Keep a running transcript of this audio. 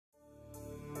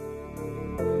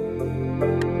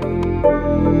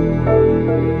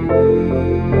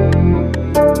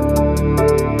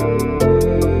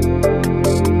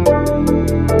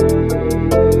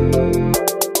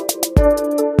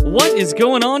is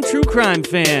going on, true crime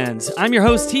fans? I'm your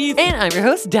host, Heath. And I'm your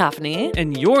host, Daphne.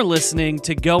 And you're listening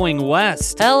to Going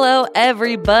West. Hello,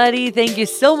 everybody. Thank you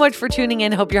so much for tuning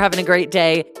in. Hope you're having a great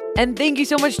day. And thank you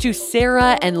so much to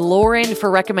Sarah and Lauren for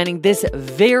recommending this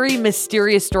very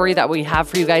mysterious story that we have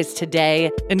for you guys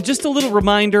today. And just a little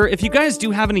reminder, if you guys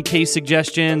do have any case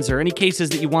suggestions or any cases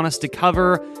that you want us to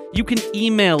cover, you can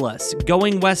email us,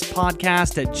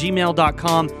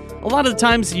 goingwestpodcast@gmail.com. A lot of the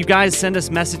times you guys send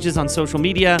us messages on social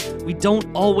media. We don't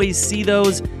always see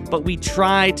those, but we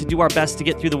try to do our best to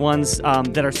get through the ones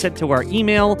that are sent to our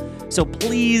email. So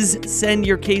please send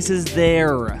your cases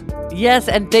there. Yes,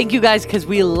 and thank you guys because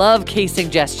we love case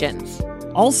suggestions.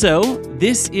 Also,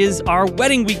 this is our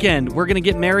wedding weekend. We're going to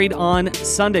get married on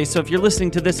Sunday. So if you're listening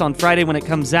to this on Friday when it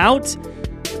comes out,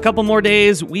 a couple more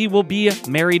days, we will be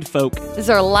married folk. This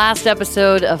is our last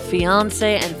episode of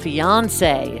Fiance and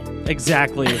Fiance.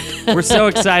 Exactly. We're so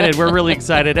excited. We're really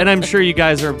excited. And I'm sure you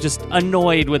guys are just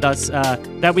annoyed with us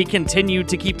that we continue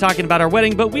to keep talking about our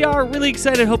wedding, but we are really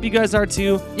excited. Hope you guys are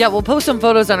too. Yeah, we'll post some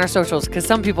photos on our socials because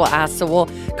some people asked, so we'll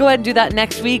go ahead and do that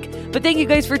next week. But thank you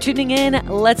guys for tuning in.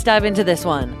 Let's dive into this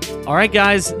one. All right,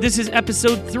 guys. This is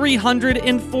episode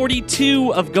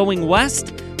 342 of Going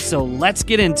West, so let's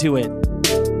get into it.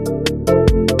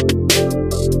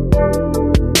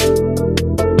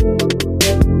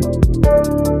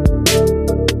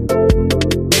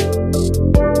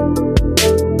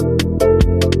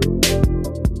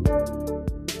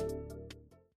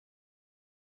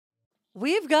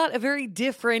 We've got a very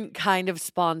different kind of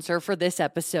sponsor for this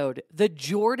episode, The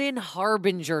Jordan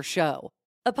Harbinger Show,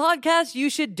 a podcast you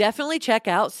should definitely check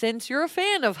out since you're a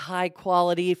fan of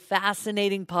high-quality,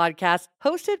 fascinating podcasts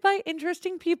hosted by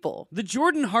interesting people. The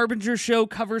Jordan Harbinger Show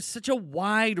covers such a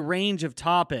wide range of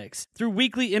topics through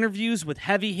weekly interviews with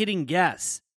heavy-hitting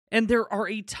guests. And there are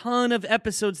a ton of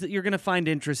episodes that you're going to find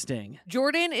interesting.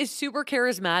 Jordan is super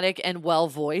charismatic and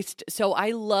well-voiced, so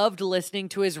I loved listening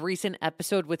to his recent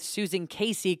episode with Susan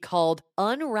Casey called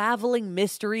Unraveling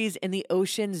Mysteries in the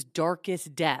Ocean's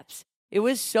Darkest Depths. It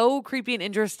was so creepy and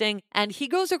interesting, and he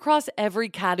goes across every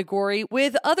category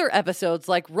with other episodes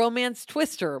like Romance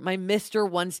Twister, My Mister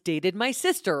Once Dated My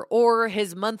Sister, or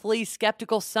his monthly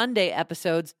Skeptical Sunday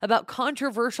episodes about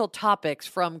controversial topics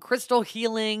from crystal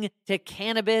healing to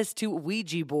cannabis to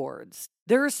Ouija boards.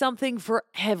 There's something for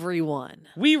everyone.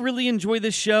 We really enjoy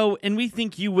this show, and we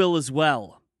think you will as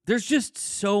well. There's just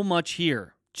so much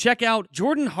here. Check out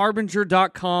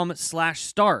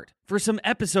jordanharbinger.com/start for some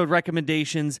episode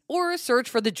recommendations. Or search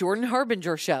for The Jordan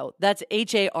Harbinger Show. That's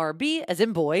HARB as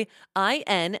in boy,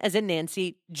 IN as in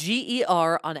Nancy,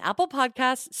 GER on Apple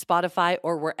Podcasts, Spotify,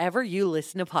 or wherever you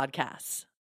listen to podcasts.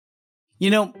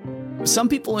 You know, some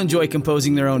people enjoy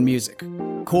composing their own music,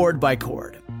 chord by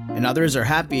chord, and others are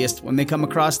happiest when they come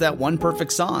across that one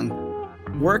perfect song.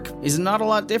 Work is not a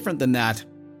lot different than that.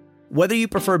 Whether you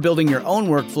prefer building your own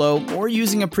workflow or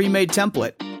using a pre-made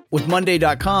template, with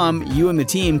Monday.com, you and the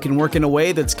team can work in a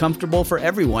way that's comfortable for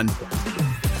everyone.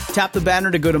 Tap the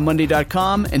banner to go to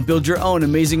Monday.com and build your own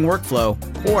amazing workflow,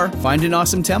 or find an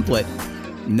awesome template.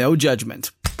 No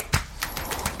judgment.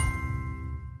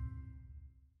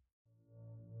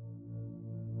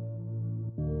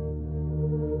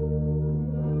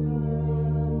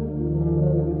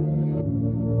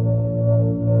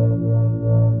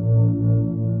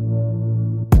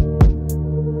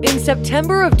 In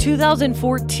September of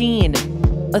 2014,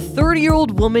 a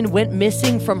 30-year-old woman went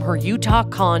missing from her Utah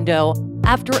condo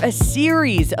after a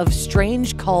series of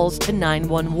strange calls to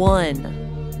 911.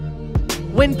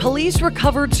 When police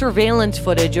recovered surveillance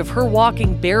footage of her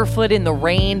walking barefoot in the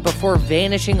rain before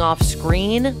vanishing off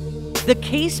screen, the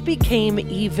case became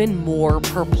even more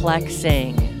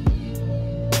perplexing.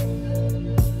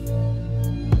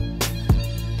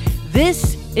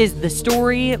 This is the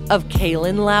story of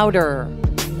Kayelyn Louder.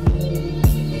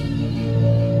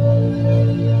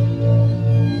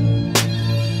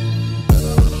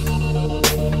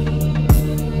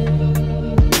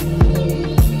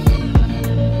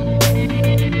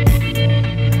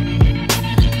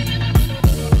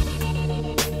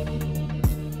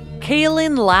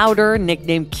 Kayelyn Louder,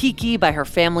 nicknamed Kiki by her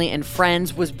family and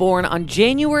friends, was born on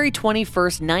January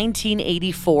 21st,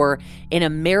 1984 in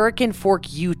American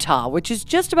Fork, Utah, which is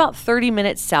just about 30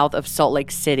 minutes south of Salt Lake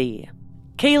City.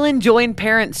 Kayelyn joined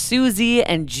parents Susie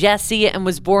and Jesse and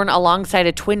was born alongside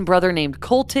a twin brother named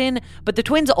Colton, but the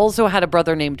twins also had a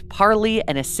brother named Parley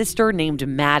and a sister named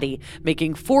Maddie,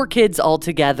 making 4 kids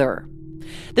altogether.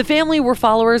 The family were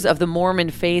followers of the Mormon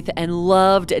faith and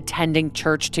loved attending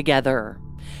church together.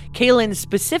 Kayelyn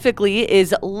specifically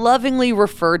is lovingly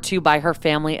referred to by her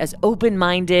family as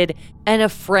open-minded and a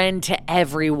friend to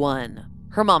everyone.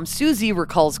 Her mom, Susie,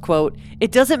 recalls, quote,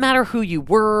 "It doesn't matter who you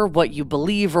were, what you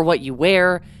believe, or what you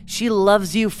wear. She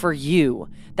loves you for you.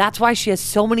 That's why she has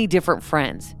so many different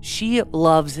friends. She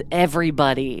loves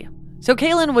everybody." So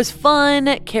Kayelyn was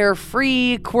fun,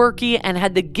 carefree, quirky, and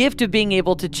had the gift of being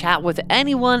able to chat with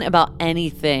anyone about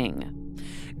anything.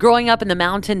 Growing up in the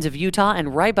mountains of Utah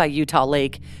and right by Utah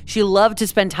Lake, she loved to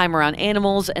spend time around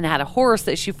animals and had a horse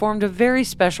that she formed a very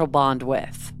special bond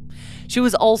with. She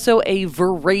was also a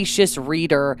voracious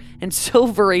reader, and so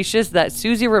voracious that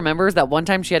Susie remembers that one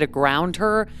time she had to ground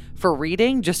her for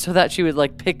reading just so that she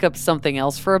would pick up something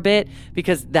else for a bit,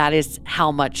 because that is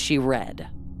how much she read.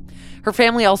 Her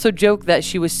family also joked that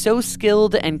she was so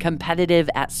skilled and competitive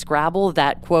at Scrabble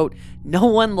that, quote, no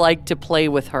one liked to play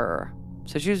with her.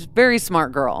 So she was a very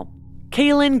smart girl.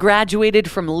 Kayelyn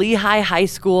graduated from Lehigh High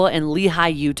School in Lehigh,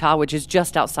 Utah, which is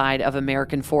just outside of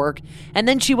American Fork, and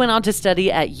then she went on to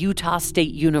study at Utah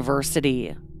State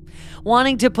University.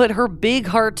 Wanting to put her big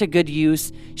heart to good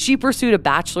use, she pursued a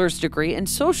bachelor's degree in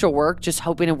social work, just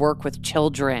hoping to work with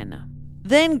children.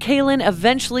 Then Kayelyn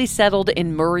eventually settled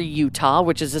in Murray, Utah,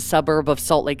 which is a suburb of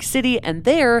Salt Lake City, and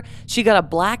there she got a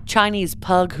black Chinese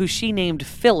pug who she named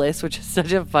Phyllis, which is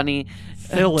such a funny,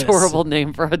 adorable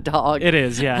name for a dog. It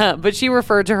is, yeah. But she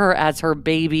referred to her as her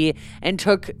baby and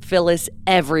took Phyllis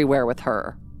everywhere with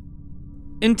her.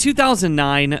 In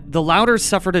 2009, the Louders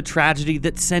suffered a tragedy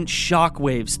that sent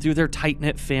shockwaves through their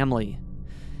tight-knit family.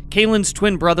 Kayelyn's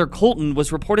twin brother Colton was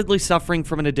reportedly suffering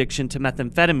from an addiction to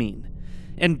methamphetamine.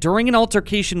 And during an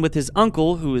altercation with his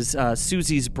uncle, who is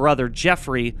Susie's brother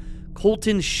Jeffrey,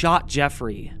 Colton shot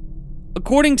Jeffrey.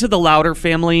 According to the Louder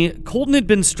family, Colton had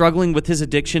been struggling with his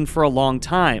addiction for a long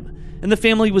time, and the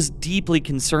family was deeply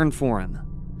concerned for him.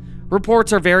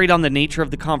 Reports are varied on the nature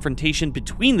of the confrontation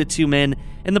between the two men,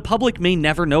 and the public may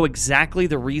never know exactly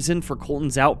the reason for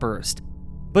Colton's outburst.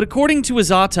 But according to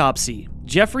his autopsy,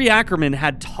 Jeffrey Ackerman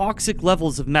had toxic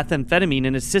levels of methamphetamine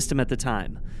in his system at the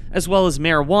time, as well as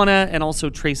marijuana and also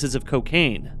traces of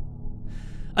cocaine.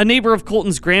 A neighbor of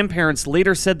Colton's grandparents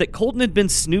later said that Colton had been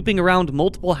snooping around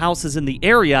multiple houses in the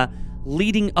area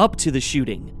leading up to the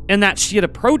shooting, and that she had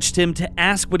approached him to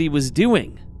ask what he was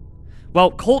doing.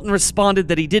 Well, Colton responded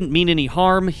that he didn't mean any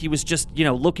harm, he was just,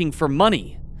 looking for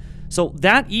money. So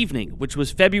that evening, which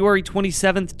was February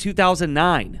 27th,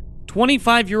 2009,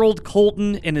 25-year-old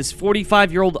Colton and his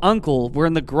 45-year-old uncle were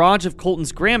in the garage of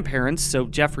Colton's grandparents, so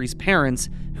Jeffrey's parents,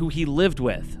 who he lived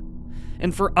with.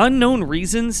 And for unknown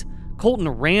reasons, Colton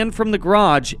ran from the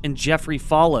garage and Jeffrey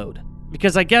followed,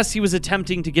 because I guess he was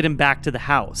attempting to get him back to the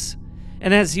house.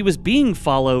 And as he was being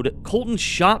followed, Colton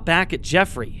shot back at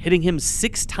Jeffrey, hitting him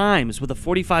 6 times with a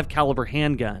 .45 caliber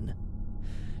handgun.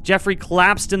 Jeffrey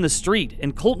collapsed in the street,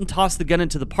 and Colton tossed the gun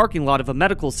into the parking lot of a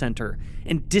medical center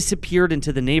and disappeared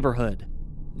into the neighborhood.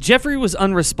 Jeffrey was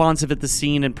unresponsive at the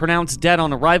scene and pronounced dead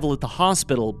on arrival at the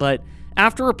hospital, but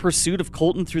after a pursuit of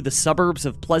Colton through the suburbs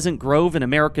of Pleasant Grove and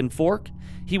American Fork,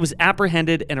 he was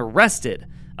apprehended and arrested,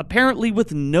 apparently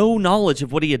with no knowledge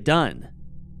of what he had done.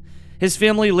 His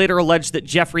family later alleged that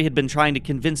Jeffrey had been trying to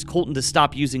convince Colton to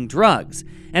stop using drugs,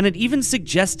 and had even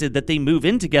suggested that they move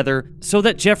in together so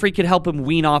that Jeffrey could help him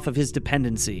wean off of his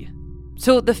dependency.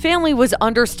 So the family was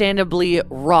understandably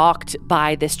rocked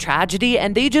by this tragedy,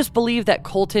 and they just believed that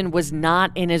Colton was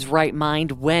not in his right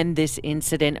mind when this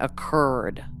incident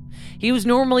occurred. He was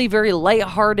normally very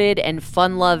lighthearted and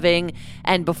fun-loving,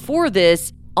 and before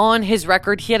this, on his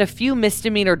record, he had a few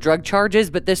misdemeanor drug charges,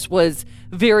 but this was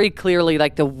very clearly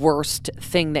the worst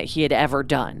thing that he had ever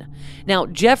done. Now,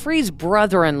 Jeffrey's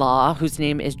brother-in-law, whose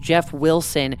name is Jeff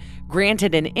Wilson,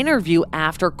 granted an interview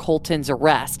after Colton's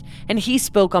arrest, and he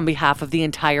spoke on behalf of the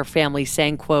entire family,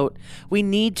 saying, quote, "We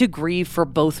need to grieve for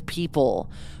both people.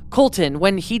 Colton,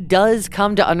 when he does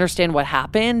come to understand what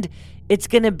happened, it's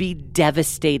going to be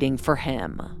devastating for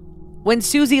him." When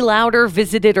Susie Louder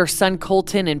visited her son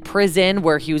Colton in prison,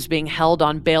 where he was being held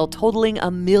on bail totaling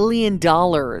 $1 million,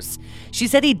 she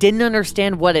said he didn't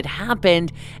understand what had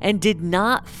happened and did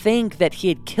not think that he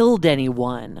had killed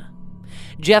anyone.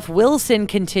 Jeff Wilson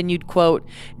continued, quote,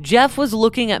 "Jeff was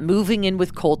looking at moving in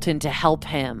with Colton to help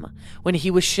him. When he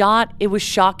was shot, it was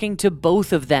shocking to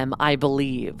both of them, I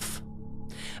believe."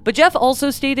 But Jeff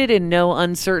also stated in no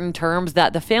uncertain terms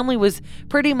that the family was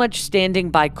pretty much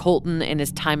standing by Colton in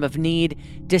his time of need,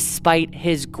 despite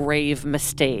his grave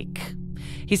mistake.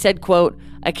 He said, quote,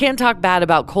 "I can't talk bad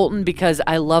about Colton because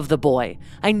I love the boy.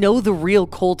 I know the real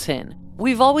Colton.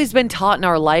 We've always been taught in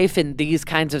our life in these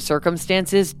kinds of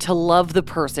circumstances to love the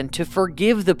person, to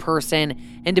forgive the person,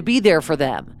 and to be there for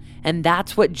them. And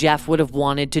that's what Jeff would have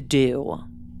wanted to do."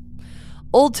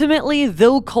 Ultimately,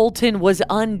 though Colton was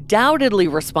undoubtedly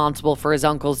responsible for his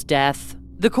uncle's death,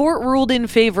 The court ruled in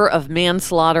favor of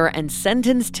manslaughter and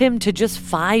sentenced him to just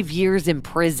 5 years in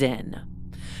prison.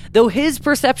 Though his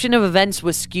perception of events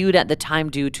was skewed at the time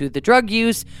due to the drug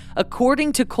use,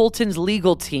 according to Colton's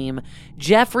legal team,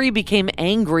 Jeffrey became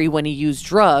angry when he used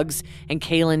drugs, and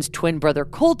Kayelyn's twin brother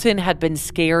Colton had been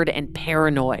scared and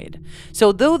paranoid.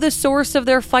 So though the source of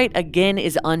their fight again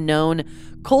is unknown,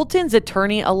 Colton's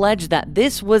attorney alleged that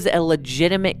this was a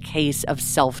legitimate case of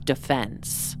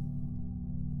self-defense.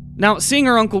 Now, seeing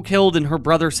her uncle killed and her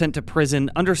brother sent to prison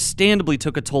understandably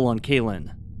took a toll on Kayelyn.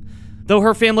 Though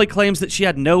her family claims that she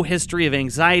had no history of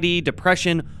anxiety,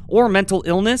 depression, or mental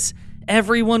illness,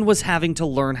 everyone was having to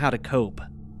learn how to cope.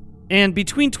 And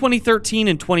between 2013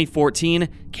 and 2014,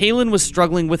 Kayelyn was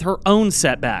struggling with her own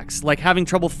setbacks, like having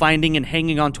trouble finding and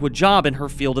hanging on to a job in her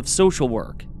field of social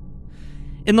work.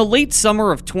 In the late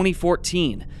summer of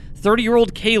 2014,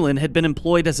 30-year-old Kayelyn had been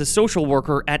employed as a social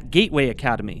worker at Gateway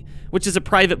Academy, which is a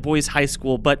private boys' high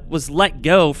school, but was let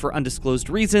go for undisclosed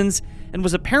reasons and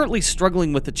was apparently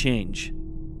struggling with the change.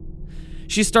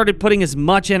 She started putting as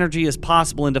much energy as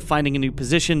possible into finding a new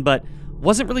position, but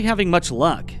wasn't really having much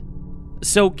luck.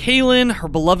 So Kayelyn, her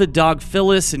beloved dog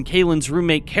Phyllis, and Kayelyn's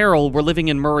roommate Carol were living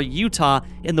in Murray, Utah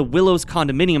in the Willows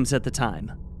condominiums at the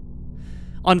time.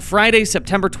 On Friday,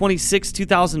 September 26,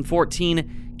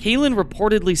 2014, Kayelyn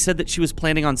reportedly said that she was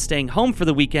planning on staying home for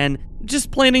the weekend, just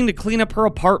planning to clean up her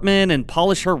apartment and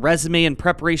polish her resume in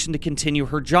preparation to continue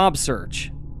her job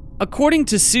search. According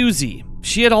to Susie,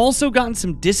 she had also gotten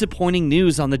some disappointing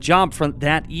news on the job front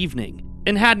that evening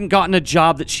and hadn't gotten a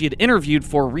job that she had interviewed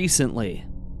for recently.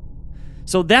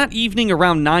 So that evening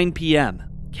around 9 p.m.,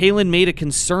 Kayelyn made a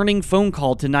concerning phone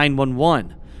call to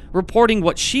 911, reporting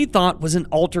what she thought was an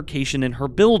altercation in her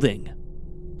building.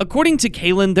 According to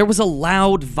Kayelyn, there was a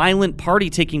loud, violent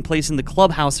party taking place in the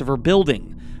clubhouse of her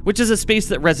building, which is a space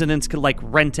that residents could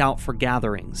rent out for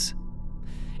gatherings.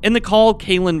 In the call,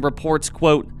 Kayelyn reports,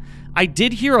 quote, "I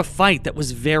did hear a fight that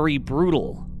was very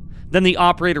brutal." Then the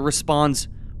operator responds,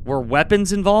 "Were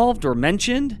weapons involved or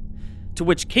mentioned?" To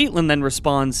which Kayelyn then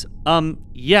responds,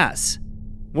 yes.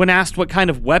 When asked what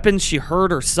kind of weapons she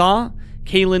heard or saw,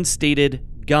 Kayelyn stated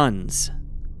guns.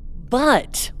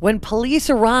 But when police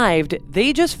arrived,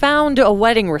 they just found a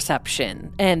wedding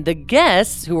reception, and the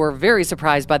guests, who were very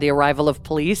surprised by the arrival of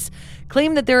police,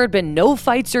 claimed that there had been no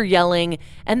fights or yelling,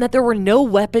 and that there were no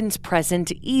weapons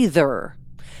present either.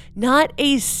 Not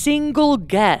a single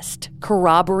guest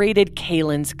corroborated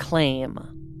Kayelyn's claim.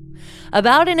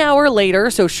 About an hour later,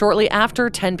 so shortly after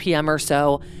 10 p.m. or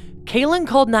so, Kayelyn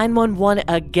called 911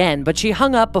 again, but she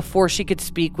hung up before she could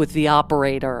speak with the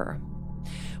operator.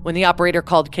 When the operator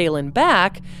called Kayelyn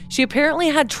back, she apparently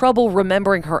had trouble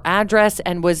remembering her address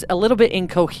and was a little bit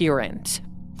incoherent.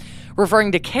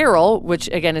 Referring to Carol, which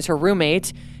again is her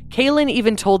roommate, Kayelyn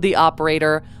even told the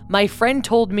operator, "My friend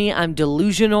told me I'm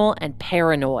delusional and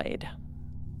paranoid."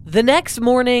 The next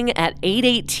morning at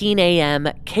 8:18 a.m.,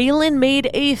 Kayelyn made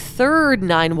a third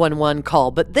 911 call,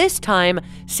 but this time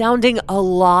sounding a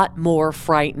lot more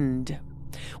frightened.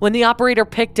 When the operator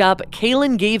picked up,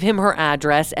 Kayelyn gave him her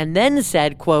address and then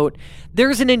said, quote,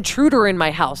 "There's an intruder in my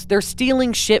house. They're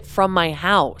stealing shit from my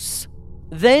house."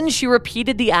 Then she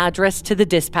repeated the address to the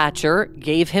dispatcher,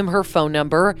 gave him her phone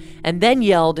number, and then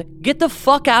yelled, "Get the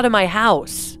fuck out of my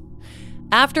house."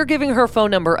 After giving her phone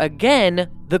number again,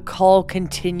 the call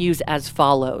continues as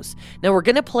follows. Now we're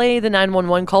going to play the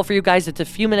 911 call for you guys. It's a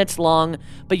few minutes long,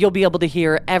 but you'll be able to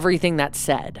hear everything that's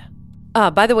said.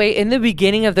 By the way, in the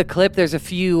beginning of the clip, there's a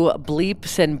few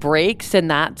bleeps and breaks, and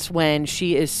that's when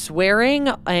she is swearing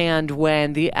and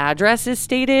when the address is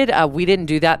stated. We didn't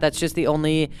do that. That's just the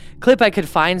only clip I could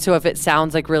find. So if it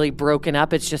sounds really broken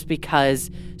up, it's just because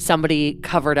somebody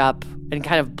covered up and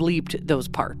kind of bleeped those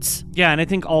parts. Yeah, and I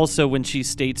think also when she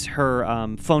states her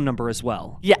phone number as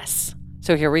well. Yes.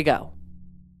 So here we go.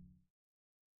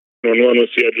 911,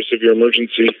 what's the address of your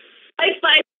emergency?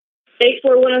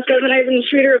 84107, I have an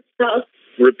intruder at the house.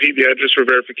 Repeat the address for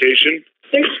verification.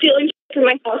 They're stealing from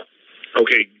my house.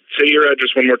 Okay, say your address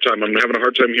one more time. I'm having a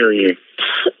hard time hearing you.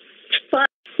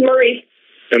 Murray.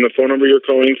 And the phone number you're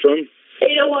calling from?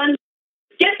 801.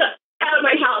 Get the out of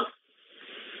my house.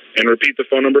 And repeat the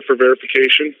phone number for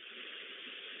verification.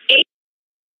 8.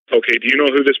 Okay, do you know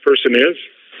who this person is?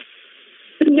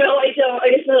 No, I don't.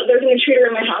 I just know that there's an intruder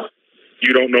in my house.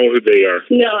 You don't know who they are?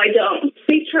 No, I don't.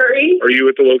 Please hurry. Are you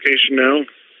at the location now?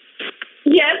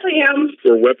 Yes, I am.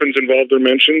 Were weapons involved or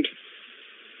mentioned?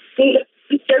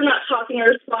 They're not talking or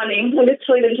responding. I'm just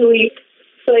telling them to leave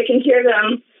so I can hear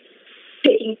them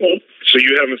taking things. So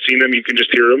you haven't seen them, you can just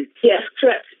hear them? Yes,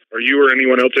 correct. Are you or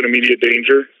anyone else in immediate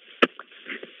danger?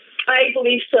 I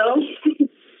believe so.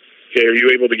 Okay, are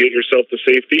you able to get yourself to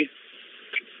safety?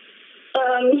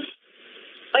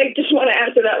 I just want to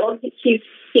answer that while he's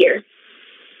here.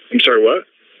 I'm sorry, what?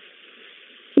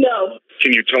 No.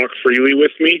 Can you talk freely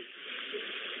with me?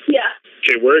 Yeah.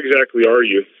 Okay, where exactly are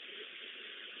you?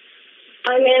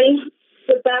 I'm in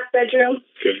the back bedroom.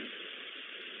 Okay.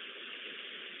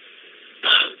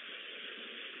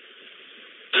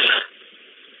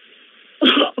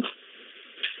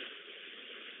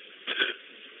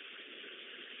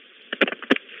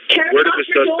 Where did the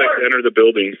suspect enter the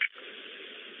building?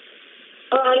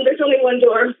 There's only one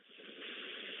door.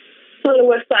 On the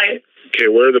west side. Okay,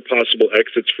 where are the possible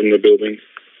exits from the building?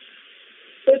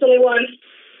 There's only one.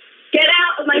 Get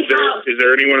out of my house! Is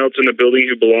there anyone else in the building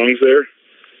who belongs there?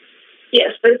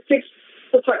 Yes, there's 6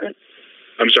 apartments.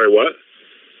 I'm sorry, what?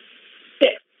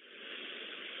 6.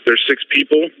 There's 6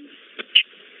 people?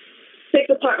 6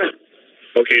 apartments.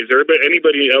 Okay, is there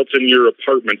anybody else in your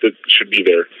apartment that should be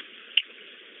there?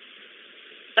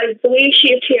 I believe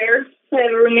she is here. I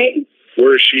have a roommate.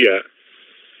 Where is she at?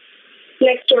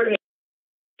 Next door to me.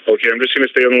 Okay, I'm just going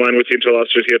to stay on the line with you until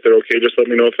officers get there, okay? Just let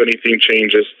me know if anything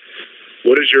changes.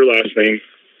 What is your last name?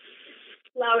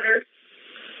 Louder.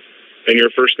 And your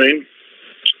first name?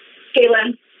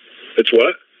 Kayelyn. It's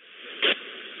what?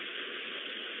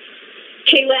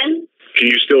 Kayelyn. Can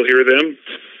you still hear them?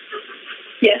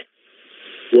 Yes.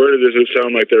 Where does it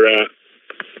sound like they're at?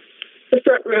 The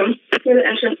front room, near the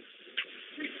entrance.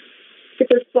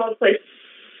 It's a small place.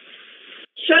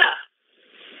 Shut up.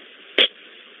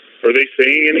 Are they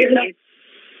saying anything?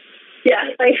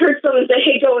 Yeah, I heard someone say,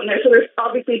 hey, go in there, so there's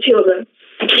obviously 2 of them.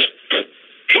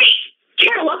 Hey,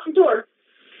 Karen, lock the door.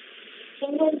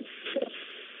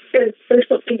 There's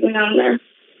something going on there.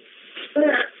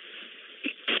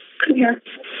 Come here.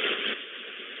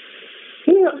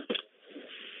 Yeah.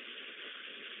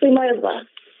 They might have left.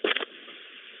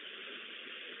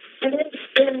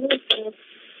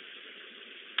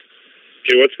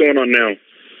 Okay, what's going on now?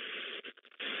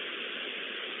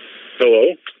 Hello?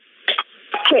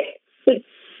 Okay.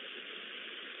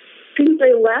 Didn't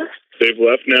they left? They've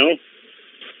left now?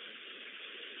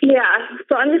 Yeah,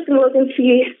 so I'm just going to look and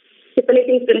see if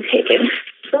anything's been taken.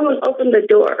 Someone opened the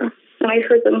door, and I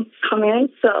heard them come in,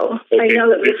 so Okay. I know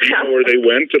that Did you know where they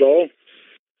went at all?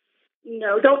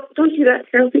 No, don't do that,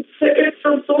 Carol. If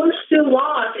the door's still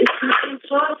locked, it's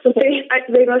impossible.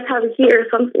 They must have a key or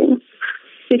something.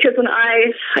 Because when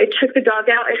I took the dog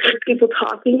out, I heard people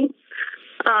talking.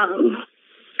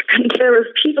 And there was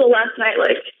people last night,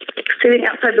 sitting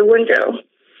outside the window.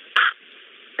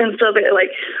 And so they,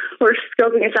 were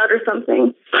scoping us out or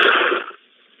something.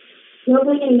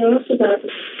 Nobody knows about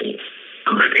this.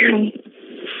 Oh, scary.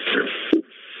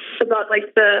 About,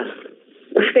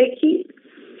 the fake key?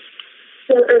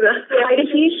 Or the hiding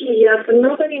key? Yeah, but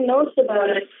nobody knows about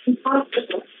it. It's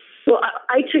impossible. Well,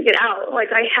 I took it out.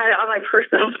 I had it on my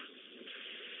person.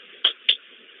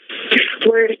 I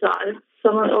swear to God,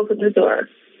 someone opened the door.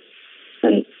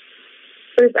 And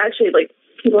there's actually,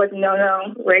 people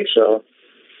No, Rachel.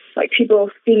 People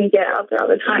see me get out there all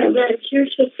the time. Yeah,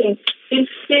 here's the thing. It's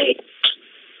fake.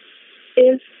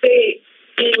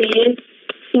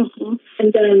 Mm-hmm.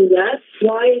 And then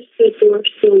why is the door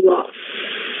still locked?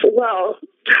 Well,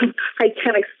 I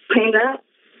can't explain that,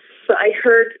 but I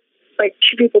heard 2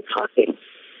 people talking.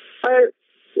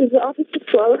 Is the officer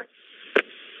close?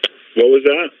 What was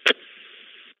that?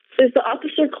 Is the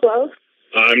officer close?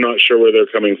 I'm not sure where they're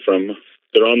coming from.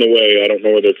 They're on the way. I don't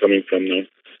know where they're coming from, though.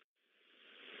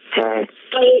 What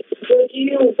do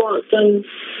you want them?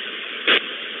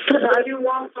 What do you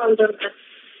want from them?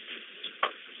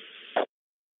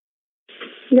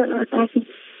 You don't know what's happening.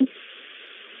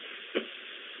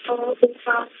 Oh, the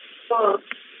top box.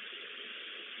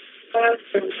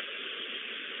 Bathroom.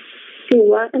 Do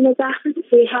what in the bathroom?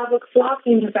 We have a clock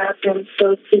in the bathroom,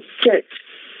 so it's 6.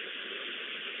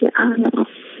 Yeah, I don't know.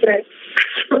 But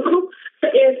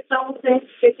if something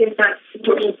sticking back to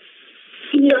the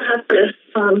you don't have to,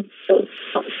 I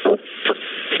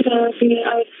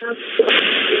have to.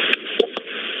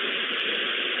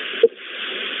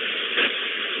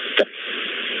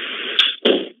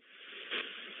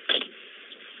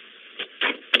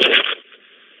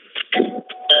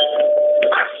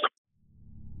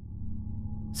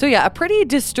 So yeah, a pretty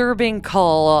disturbing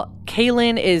call.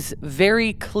 Kayelyn is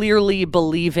very clearly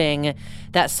believing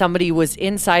that somebody was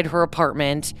inside her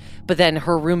apartment, but then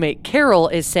her roommate Carol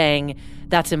is saying,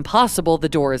 that's impossible, the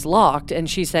door is locked. And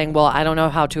she's saying, well, I don't know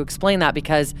how to explain that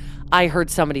because I heard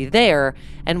somebody there.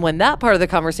 And when that part of the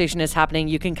conversation is happening,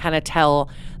 you can kind of tell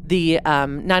the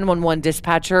 911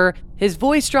 dispatcher, his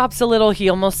voice drops a little. He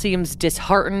almost seems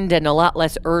disheartened and a lot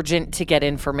less urgent to get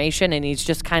information. And he's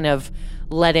just kind of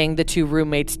letting the 2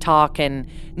 roommates talk and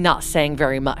not saying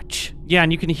very much. Yeah,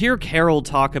 and you can hear Carol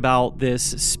talk about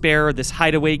this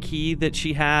hideaway key that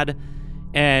she had.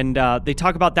 And they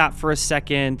talk about that for a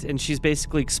second, and she's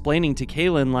basically explaining to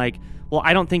Kayelyn, like, well,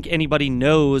 I don't think anybody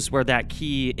knows where that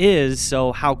key is,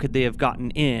 so how could they have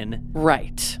gotten in?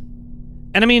 Right.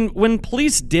 And I mean, when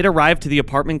police did arrive to the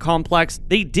apartment complex,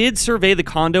 they did survey the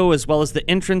condo as well as the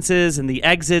entrances and the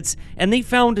exits, and they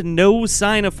found no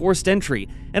sign of forced entry,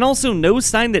 and also no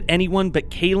sign that anyone but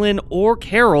Kayelyn or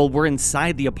Carol were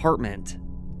inside the apartment.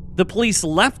 The police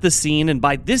left the scene, and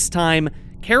by this time,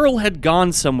 Carol had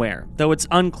gone somewhere, though it's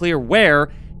unclear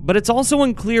where, but it's also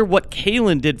unclear what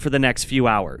Kayelyn did for the next few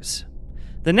hours.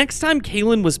 The next time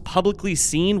Kayelyn was publicly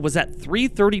seen was at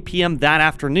 3:30 p.m. that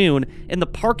afternoon in the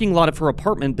parking lot of her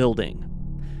apartment building.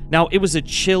 Now, it was a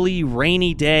chilly,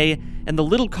 rainy day, and the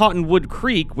Little Cottonwood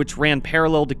Creek, which ran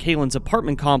parallel to Kayelyn's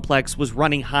apartment complex, was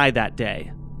running high that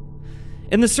day.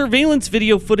 In the surveillance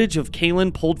video footage of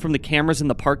Kayelyn pulled from the cameras in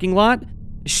the parking lot,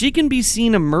 she can be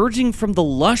seen emerging from the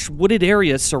lush wooded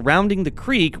area surrounding the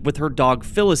creek with her dog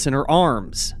Phyllis in her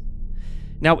arms.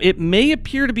 Now, it may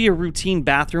appear to be a routine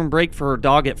bathroom break for her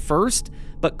dog at first,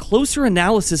 but closer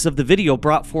analysis of the video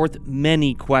brought forth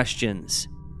many questions.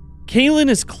 Kayelyn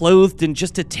is clothed in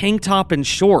just a tank top and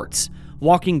shorts,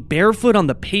 walking barefoot on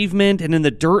the pavement and in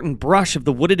the dirt and brush of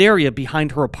the wooded area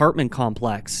behind her apartment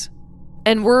complex.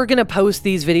 And we're going to post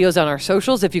these videos on our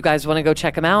socials if you guys want to go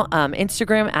check them out.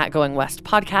 Instagram at Going West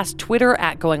Podcast, Twitter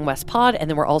at Going West Pod, and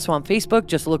then we're also on Facebook.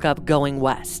 Just look up Going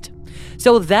West.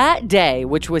 So that day,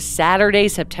 which was Saturday,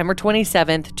 September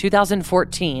 27th,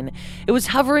 2014, it was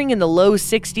hovering in the low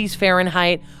 60s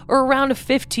Fahrenheit or around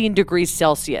 15 degrees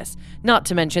Celsius, not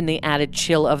to mention the added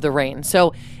chill of the rain.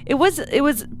 So it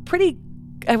was pretty,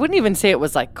 I wouldn't even say it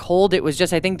was like cold. It was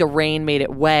just, I think the rain made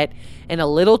it wet and a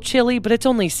little chilly, but it's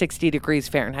only 60 degrees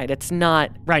Fahrenheit. It's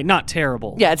not... Right, not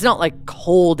terrible. Yeah, it's not like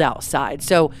cold outside.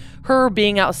 So her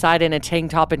being outside in a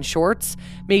tank top and shorts,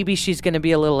 maybe she's going to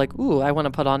be a little like, ooh, I want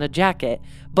to put on a jacket.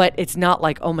 But it's not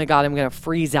like, oh my God, I'm going to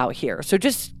freeze out here. So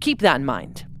just keep that in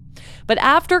mind. But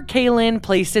after Kayelyn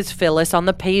places Phyllis on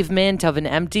the pavement of an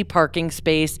empty parking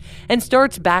space and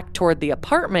starts back toward the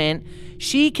apartment,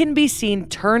 she can be seen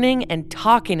turning and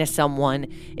talking to someone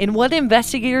in what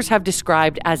investigators have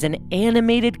described as an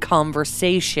animated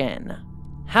conversation.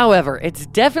 However, it's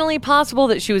definitely possible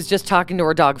that she was just talking to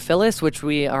her dog Phyllis, which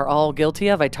we are all guilty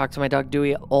of. I talk to my dog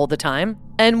Dewey all the time.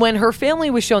 And when her family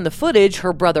was shown the footage,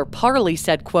 her brother Parley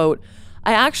said, quote,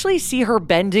 I actually see her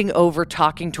bending over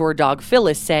talking to her dog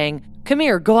Phyllis saying, come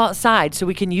here, go outside so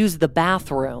we can use the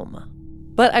bathroom.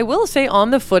 But I will say on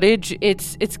the footage,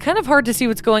 it's kind of hard to see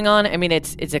what's going on. I mean,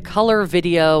 it's a color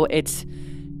video. It's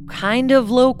kind of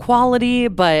low quality,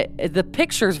 but the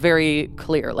picture's very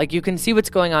clear. Like, you can see what's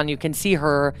going on. You can see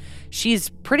her. She's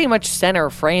pretty much center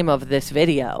frame of this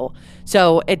video.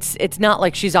 So it's not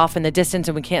like she's off in the distance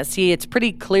and we can't see. It's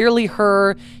pretty clearly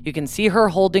her. You can see her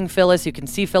holding Phyllis. You can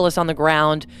see Phyllis on the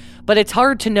ground. But it's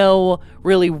hard to know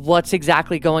really what's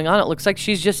exactly going on. It looks like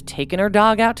she's just taking her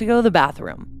dog out to go to the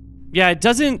bathroom. Yeah, it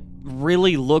doesn't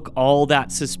really look all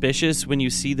that suspicious when you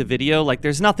see the video. Like,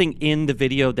 there's nothing in the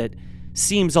video that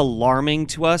seems alarming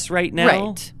to us right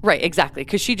now. Right, exactly.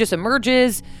 Because she just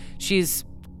emerges.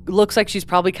 Looks like she's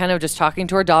probably kind of just talking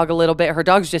to her dog a little bit. Her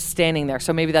dog's just standing there.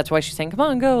 So maybe that's why she's saying, come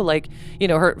on, go. Like,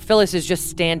 Phyllis is just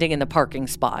standing in the parking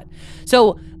spot.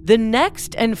 So the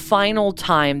next and final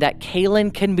time that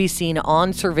Kayelyn can be seen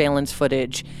on surveillance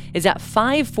footage is at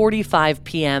 5:45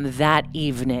 p.m. that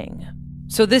evening.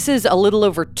 So this is a little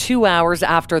over 2 hours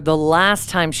after the last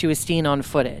time she was seen on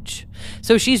footage.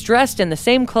 So she's dressed in the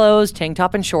same clothes, tank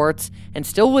top and shorts, and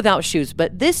still without shoes.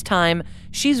 But this time,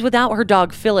 she's without her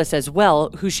dog Phyllis as well,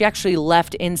 who she actually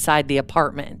left inside the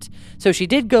apartment. So she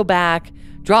did go back,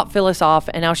 drop Phyllis off,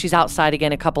 and now she's outside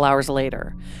again a couple hours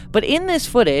later. But in this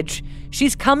footage,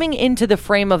 she's coming into the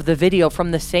frame of the video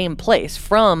from the same place,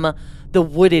 from the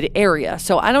wooded area.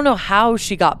 So I don't know how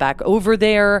she got back over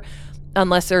there,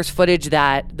 unless there's footage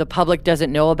that the public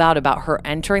doesn't know about her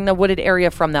entering the wooded area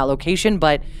from that location.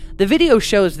 But the video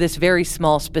shows this very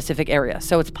small specific area.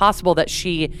 So it's possible that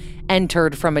she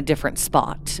entered from a different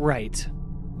spot. Right.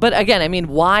 But again, I mean,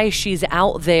 why she's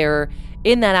out there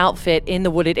in that outfit in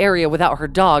the wooded area without her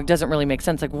dog doesn't really make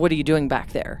sense. Like, what are you doing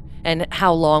back there? And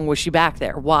how long was she back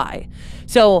there? Why?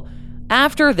 So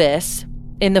after this,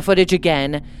 in the footage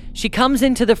again, she comes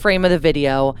into the frame of the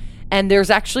video, and there's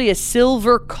actually a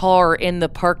silver car in the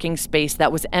parking space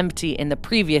that was empty in the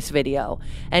previous video.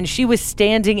 And she was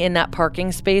standing in that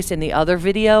parking space in the other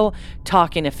video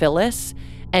talking to Phyllis.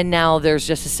 And now there's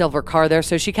just a silver car there.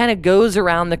 So she kind of goes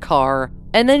around the car,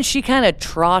 and then she kind of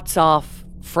trots off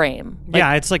frame.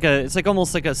 Yeah, it's like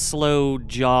almost like a slow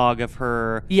jog of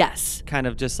her. Yes. Kind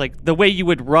of just like the way you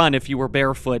would run if you were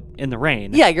barefoot in the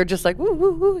rain. Yeah, you're just like, woo,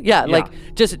 woo, woo. Yeah,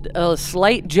 like just a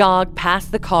slight jog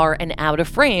past the car and out of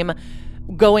frame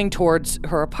going towards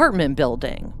her apartment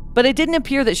building. But it didn't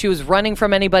appear that she was running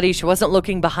from anybody. She wasn't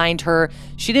looking behind her.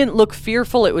 She didn't look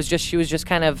fearful. She was just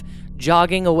kind of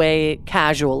jogging away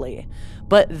casually.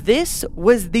 But this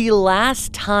was the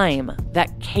last time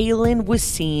that Kayelyn was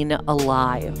seen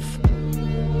alive.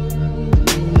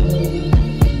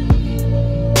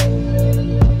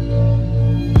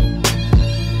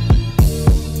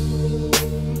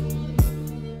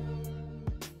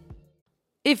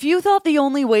 If you thought the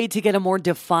only way to get a more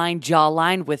defined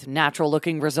jawline with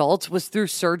natural-looking results was through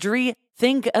surgery,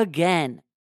 think again.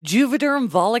 Juvederm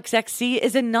Volux XC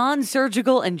is a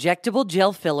non-surgical injectable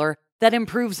gel filler that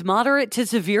improves moderate to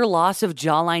severe loss of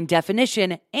jawline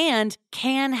definition and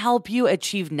can help you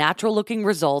achieve natural-looking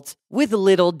results with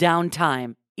little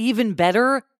downtime. Even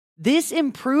better, this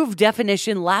improved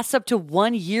definition lasts up to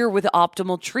 1 year with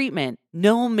optimal treatment.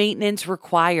 No maintenance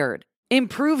required.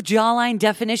 Improve jawline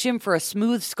definition for a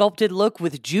smooth, sculpted look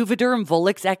with Juvederm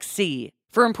Volux XC.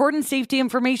 For important safety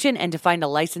information and to find a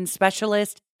licensed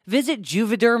specialist, visit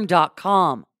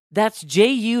juvederm.com. That's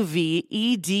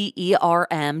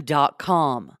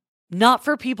JUVEDERM.com. Not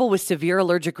for people with severe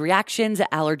allergic reactions,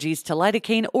 allergies to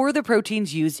lidocaine, or the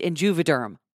proteins used in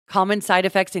Juvederm. Common side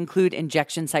effects include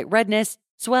injection site redness,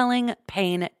 swelling,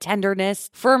 pain, tenderness,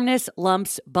 firmness,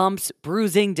 lumps, bumps,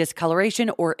 bruising,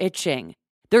 discoloration, or itching.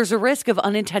 There's a risk of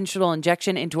unintentional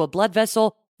injection into a blood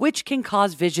vessel, which can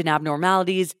cause vision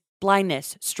abnormalities,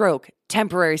 blindness, stroke,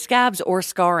 temporary scabs, or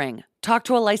scarring. Talk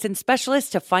to a licensed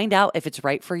specialist to find out if it's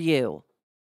right for you.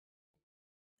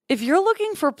 If you're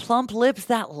looking for plump lips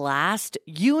that last,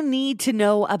 you need to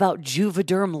know about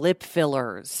Juvederm lip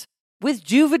fillers. With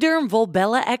Juvederm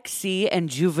Volbella XC and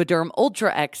Juvederm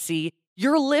Ultra XC,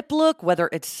 your lip look, whether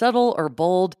it's subtle or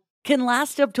bold, can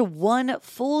last up to 1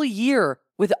 full year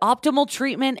with optimal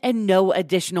treatment and no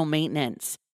additional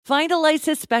maintenance. Find a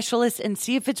licensed specialist and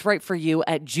see if it's right for you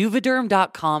at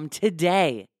juvederm.com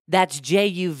today. That's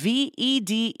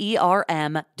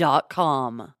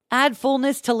JUVEDERM.com. Add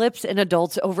fullness to lips in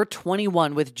adults over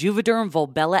 21 with Juvederm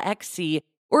Volbella XC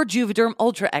or Juvederm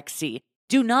Ultra XC.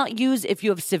 Do not use if you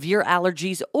have severe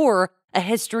allergies or a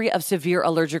history of severe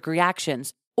allergic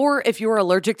reactions, or if you are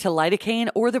allergic to lidocaine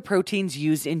or the proteins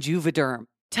used in Juvederm.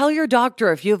 Tell your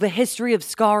doctor if you have a history of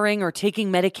scarring or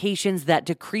taking medications that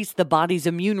decrease the body's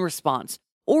immune response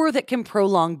or that can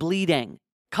prolong bleeding.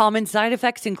 Common side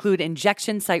effects include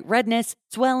injection site redness,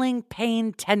 swelling,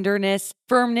 pain, tenderness,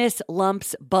 firmness,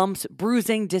 lumps, bumps,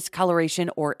 bruising, discoloration,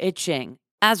 or itching.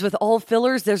 As with all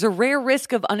fillers, there's a rare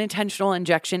risk of unintentional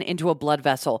injection into a blood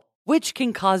vessel, which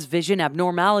can cause vision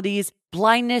abnormalities,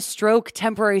 blindness, stroke,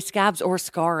 temporary scabs, or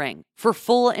scarring. For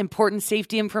full important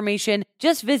safety information,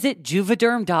 just visit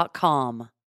juvederm.com.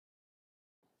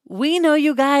 We know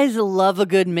you guys love a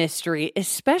good mystery,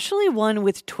 especially one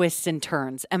with twists and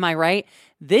turns. Am I right?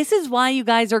 This is why you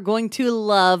guys are going to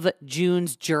love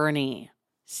June's journey.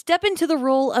 Step into the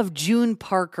role of June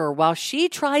Parker while she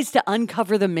tries to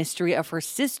uncover the mystery of her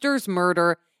sister's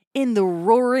murder in the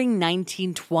roaring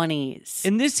 1920s.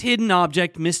 In this hidden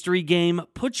object mystery game,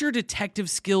 put your detective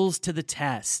skills to the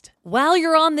test. While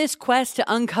you're on this quest to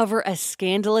uncover a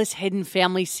scandalous hidden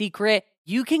family secret,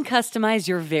 you can customize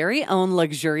your very own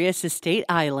luxurious estate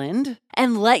island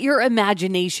and let your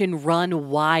imagination run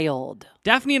wild.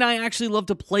 Daphne and I actually love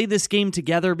to play this game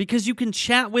together because you can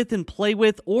chat with and play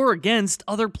with or against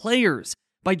other players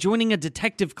by joining a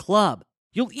detective club.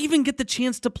 You'll even get the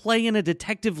chance to play in a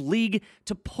detective league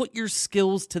to put your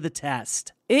skills to the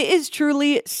test. It is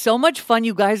truly so much fun.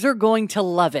 You guys are going to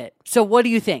love it. So what do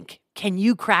you think? Can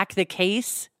you crack the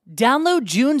case? Download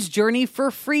June's Journey for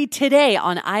free today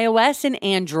on iOS and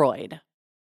Android.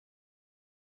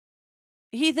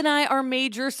 Heath and I are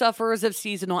major sufferers of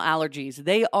seasonal allergies.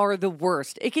 They are the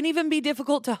worst. It can even be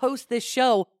difficult to host this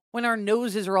show when our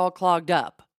noses are all clogged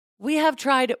up. We have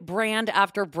tried brand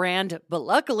after brand, but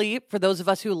luckily, for those of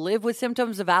us who live with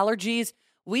symptoms of allergies,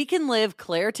 we can live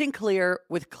Claritin Clear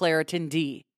with Claritin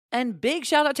D. And big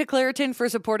shout out to Claritin for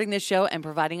supporting this show and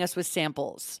providing us with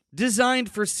samples.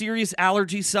 Designed for serious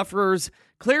allergy sufferers,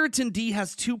 Claritin D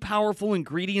has 2 powerful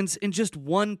ingredients in just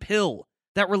 1 pill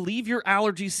that relieve your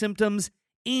allergy symptoms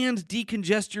and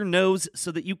decongest your nose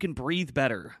so that you can breathe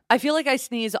better. I feel like I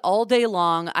sneeze all day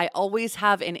long. I always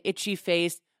have an itchy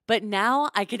face. But now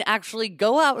I can actually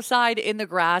go outside in the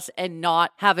grass and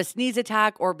not have a sneeze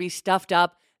attack or be stuffed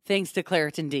up thanks to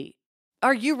Claritin D.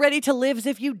 Are you ready to live as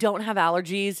if you don't have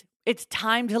allergies? It's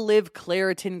time to live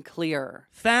Claritin Clear.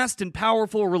 Fast and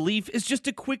powerful relief is just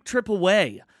a quick trip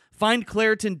away. Find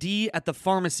Claritin D at the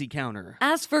pharmacy counter.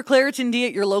 Ask for Claritin D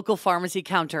at your local pharmacy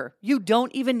counter. You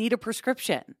don't even need a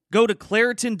prescription. Go to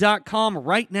Claritin.com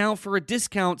right now for a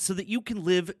discount so that you can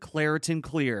live Claritin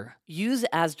Clear. Use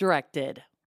as directed.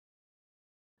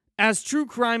 As true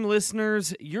crime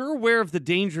listeners, you're aware of the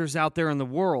dangers out there in the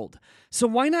world. So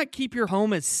why not keep your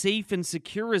home as safe and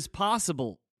secure as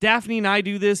possible? Daphne and I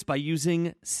do this by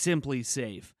using Simply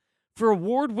Safe. For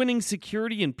award-winning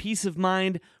security and peace of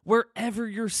mind wherever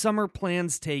your summer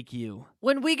plans take you.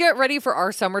 When we get ready for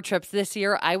our summer trips this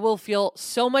year, I will feel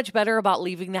so much better about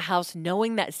leaving the house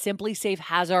knowing that Simply Safe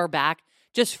has our back,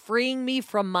 just freeing me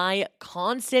from my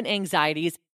constant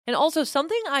anxieties. And also,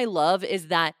 something I love is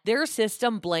that their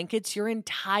system blankets your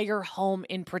entire home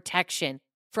in protection,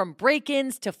 from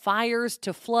break-ins to fires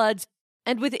to floods.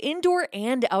 And with indoor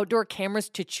and outdoor cameras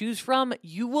to choose from,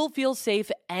 you will feel safe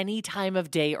any time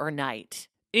of day or night.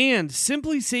 And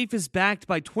Simply Safe is backed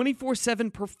by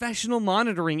 24/7 professional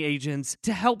monitoring agents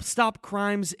to help stop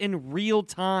crimes in real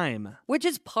time. Which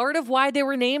is part of why they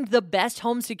were named the best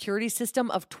home security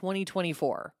system of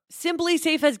 2024. Simply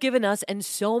Safe has given us and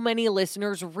so many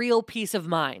listeners real peace of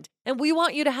mind, and we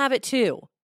want you to have it too.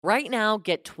 Right now,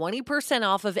 get 20%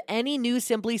 off of any new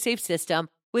Simply Safe system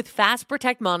with Fast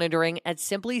Protect monitoring at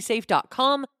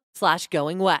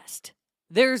simplysafe.com/goingwest.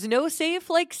 There's no safe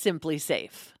like Simply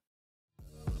Safe.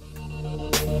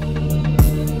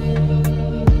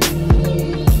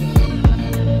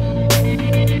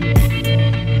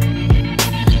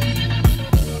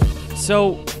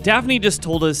 So, Daphne just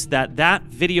told us that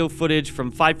video footage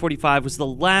from 545 was the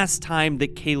last time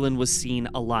that Kayelyn was seen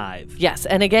alive. Yes,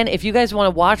 and again, if you guys want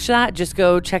to watch that, just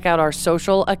go check out our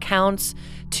social accounts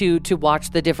to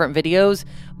watch the different videos.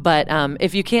 But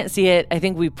if you can't see it, I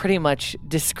think we pretty much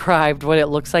described what it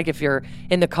looks like. If you're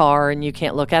in the car and you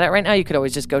can't look at it right now, you could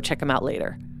always just go check them out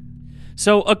later.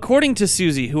 So, according to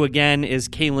Susie, who again is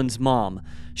Kaylin's mom,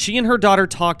 she and her daughter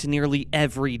talked nearly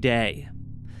every day.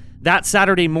 That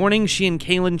Saturday morning, she and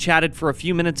Kayelyn chatted for a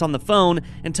few minutes on the phone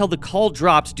until the call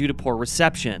dropped due to poor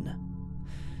reception.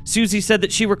 Susie said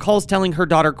that she recalls telling her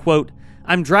daughter, quote,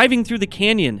 "I'm driving through the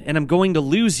canyon and I'm going to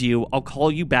lose you. I'll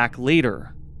call you back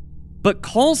later." But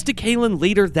calls to Kayelyn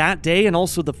later that day and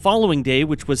also the following day,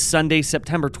 which was Sunday,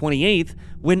 September 28th,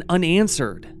 went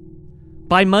unanswered.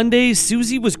 By Monday,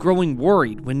 Susie was growing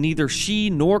worried when neither she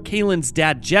nor Kaylin's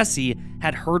dad, Jesse,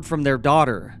 had heard from their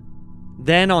daughter.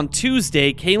 Then on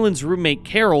Tuesday, Kaylin's roommate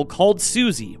Carol called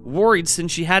Susie, worried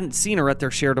since she hadn't seen her at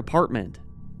their shared apartment.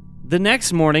 The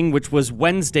next morning, which was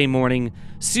Wednesday morning,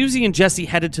 Susie and Jesse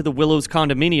headed to the Willows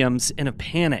condominiums in a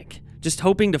panic, just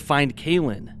hoping to find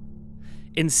Kayelyn.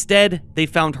 Instead, they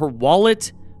found her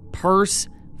wallet, purse,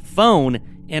 phone,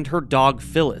 and her dog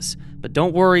Phyllis. But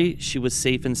don't worry, she was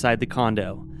safe inside the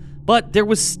condo. But there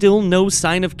was still no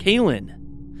sign of Kayelyn.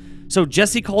 So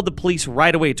Jesse called the police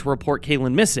right away to report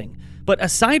Kayelyn missing. But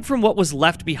aside from what was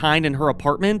left behind in her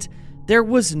apartment, there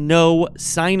was no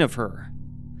sign of her.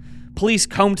 Police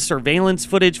combed surveillance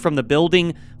footage from the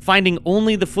building, finding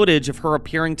only the footage of her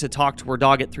appearing to talk to her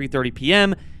dog at 3:30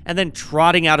 p.m. and then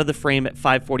trotting out of the frame at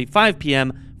 5:45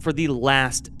 p.m. for the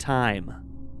last time.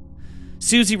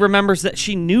 Susie remembers that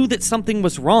she knew that something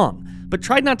was wrong, but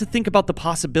tried not to think about the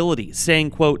possibilities, saying,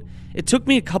 quote, "It took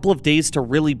me a couple of days to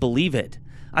really believe it.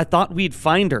 I thought we'd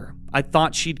find her. I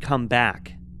thought she'd come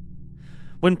back."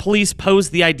 When police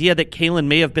posed the idea that Kayelyn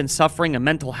may have been suffering a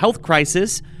mental health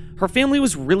crisis, her family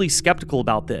was really skeptical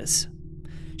about this.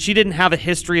 She didn't have a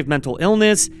history of mental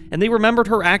illness, and they remembered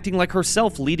her acting like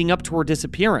herself leading up to her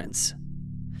disappearance.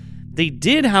 They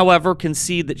did, however,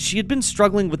 concede that she had been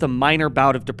struggling with a minor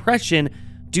bout of depression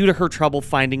due to her trouble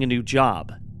finding a new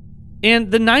job. And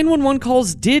the 911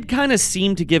 calls did kind of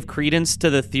seem to give credence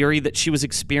to the theory that she was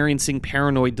experiencing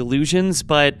paranoid delusions,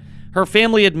 but her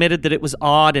family admitted that it was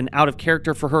odd and out of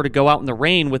character for her to go out in the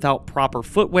rain without proper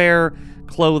footwear,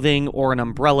 clothing, or an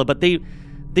umbrella, but they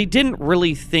didn't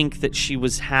really think that she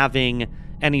was having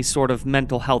any sort of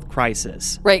mental health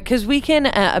crisis. Right, because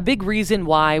a big reason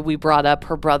why we brought up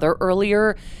her brother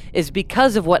earlier is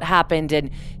because of what happened and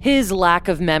his lack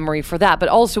of memory for that. But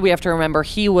also we have to remember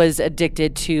he was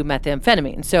addicted to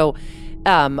methamphetamine. So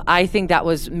I think that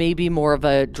was maybe more of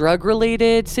a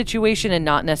drug-related situation and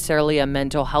not necessarily a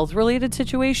mental health-related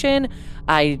situation.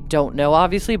 I don't know,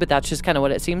 obviously, but that's just kind of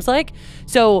what it seems like.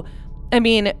 So I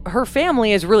mean, her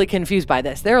family is really confused by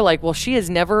this. They're like, well, she has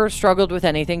never struggled with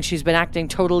anything. She's been acting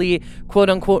totally, quote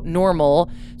unquote,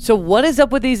 normal. So what is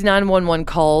up with these 911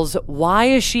 calls? Why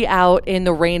is she out in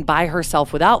the rain by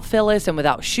herself without Phyllis and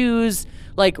without shoes?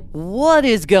 Like, what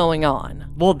is going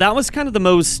on? Well, that was kind of the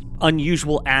most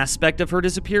unusual aspect of her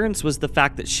disappearance, was the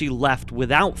fact that she left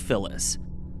without Phyllis.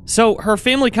 So her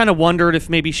family kind of wondered if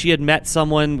maybe she had met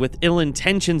someone with ill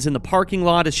intentions in the parking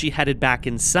lot as she headed back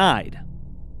inside.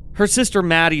 Her sister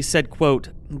Maddie said, quote,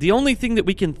 "The only thing that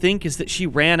we can think is that she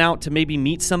ran out to maybe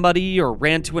meet somebody or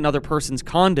ran to another person's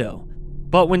condo.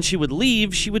 But when she would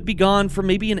leave, she would be gone for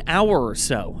maybe an hour or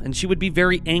so, and she would be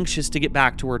very anxious to get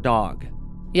back to her dog."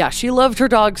 Yeah, she loved her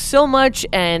dog so much,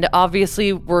 and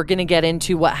obviously we're going to get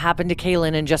into what happened to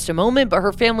Kayelyn in just a moment, but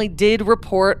her family did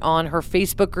report on her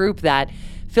Facebook group that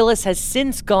Phyllis has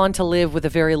since gone to live with a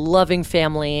very loving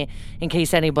family, in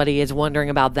case anybody is wondering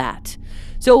about that.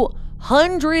 So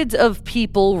hundreds of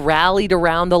people rallied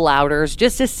around the Louders,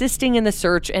 just assisting in the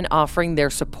search and offering their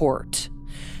support.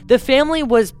 The family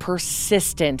was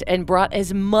persistent and brought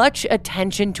as much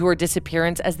attention to her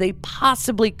disappearance as they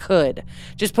possibly could,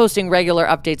 just posting regular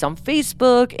updates on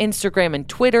Facebook, Instagram, and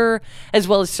Twitter, as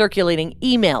well as circulating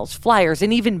emails, flyers,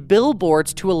 and even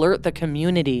billboards to alert the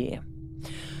community.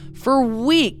 For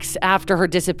weeks after her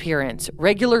disappearance,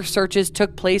 regular searches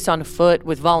took place on foot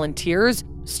with volunteers,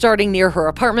 starting near her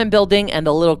apartment building and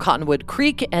the Little Cottonwood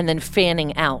Creek and then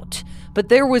fanning out. But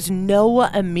there was no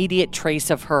immediate trace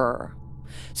of her.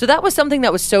 So that was something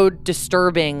that was so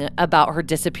disturbing about her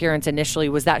disappearance initially,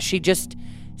 was that she just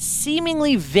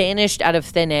seemingly vanished out of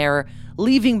thin air,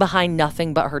 leaving behind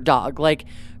nothing but her dog. Like,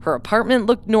 her apartment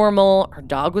looked normal, her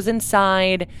dog was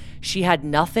inside, she had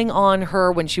nothing on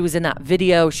her when she was in that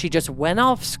video. She just went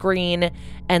off screen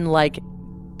and, like,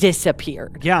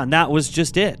 disappeared. Yeah, and that was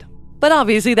just it. But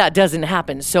obviously that doesn't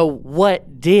happen, so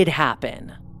what did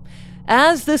happen?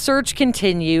 As the search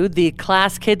continued, the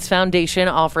Class Kids Foundation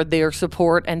offered their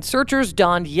support, and searchers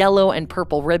donned yellow and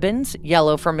purple ribbons,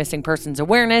 yellow for missing persons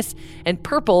awareness, and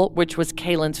purple, which was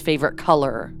Kayelyn's favorite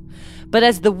color. But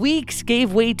as the weeks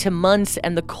gave way to months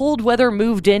and the cold weather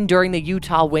moved in during the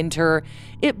Utah winter,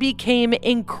 it became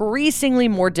increasingly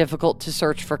more difficult to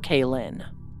search for Kayelyn.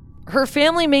 Her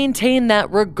family maintained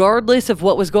that regardless of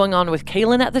what was going on with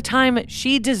Kayelyn at the time,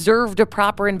 she deserved a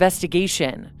proper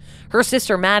investigation. Her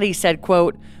sister Maddie said,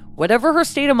 quote, "Whatever her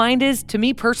state of mind is, to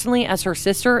me personally as her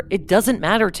sister, it doesn't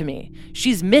matter to me.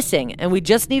 She's missing and we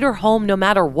just need her home no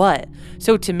matter what.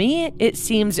 So to me, it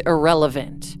seems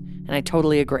irrelevant." And I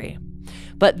totally agree.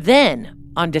 But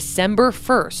then, on December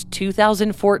 1st,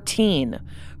 2014,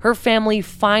 her family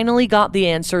finally got the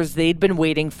answers they'd been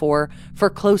waiting for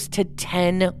close to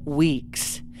 10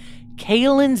 weeks.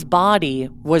 Kayelyn's body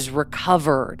was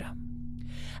recovered.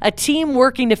 A team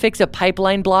working to fix a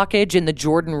pipeline blockage in the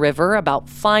Jordan River, about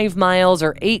 5 miles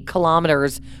or 8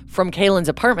 kilometers from Kayelyn's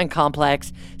apartment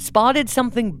complex, spotted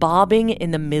something bobbing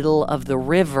in the middle of the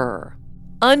river.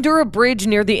 Under a bridge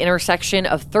near the intersection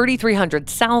of 3300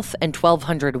 South and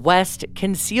 1200 West,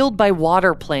 concealed by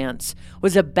water plants,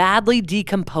 was a badly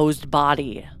decomposed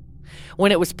body.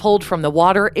 When it was pulled from the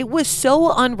water, it was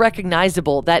so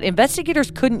unrecognizable that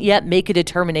investigators couldn't yet make a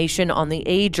determination on the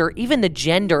age or even the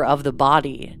gender of the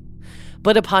body.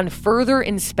 But upon further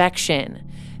inspection,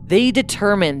 they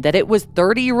determined that it was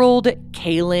 30-year-old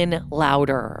Kayelyn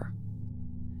Louder.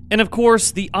 And of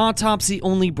course, the autopsy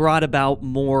only brought about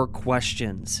more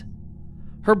questions.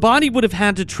 Her body would have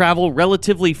had to travel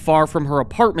relatively far from her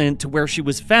apartment to where she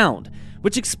was found,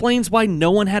 which explains why no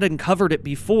one had uncovered it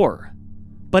before.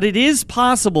 But it is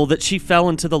possible that she fell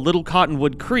into the Little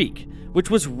Cottonwood Creek, which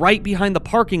was right behind the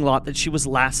parking lot that she was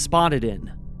last spotted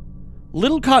in.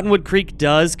 Little Cottonwood Creek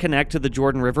does connect to the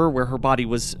Jordan River where her body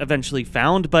was eventually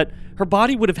found, but her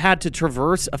body would have had to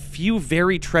traverse a few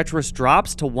very treacherous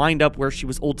drops to wind up where she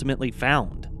was ultimately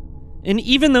found. And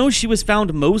even though she was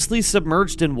found mostly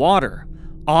submerged in water,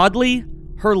 oddly,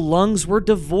 her lungs were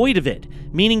devoid of it,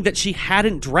 meaning that she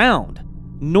hadn't drowned,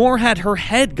 nor had her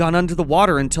head gone under the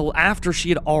water until after she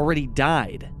had already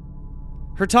died.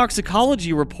 Her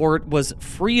toxicology report was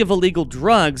free of illegal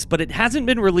drugs, but it hasn't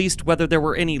been released whether there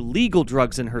were any legal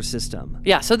drugs in her system.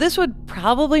 Yeah, so this would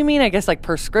probably mean, I guess, like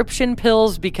prescription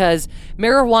pills, because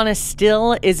marijuana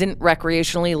still isn't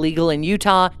recreationally legal in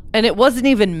Utah, and it wasn't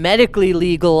even medically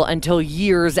legal until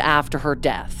years after her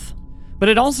death. But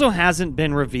it also hasn't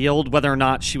been revealed whether or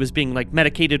not she was being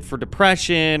medicated for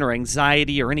depression or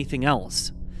anxiety or anything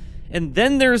else. And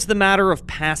then there's the matter of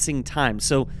passing time.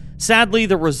 So sadly,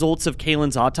 the results of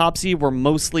Kayelyn's autopsy were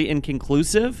mostly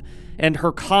inconclusive, and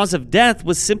her cause of death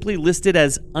was simply listed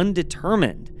as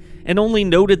undetermined. and only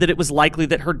noted that it was likely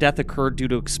that her death occurred due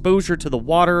to exposure to the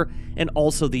water and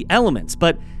also the elements.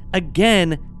 But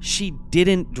again, she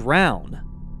didn't drown.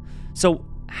 So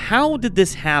how did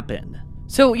this happen?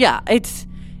 So yeah, it's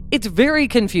very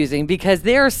confusing because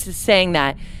they're saying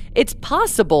that it's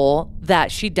possible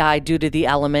that she died due to the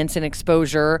elements and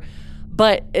exposure,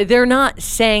 but they're not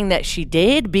saying that she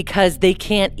did because they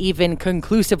can't even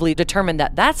conclusively determine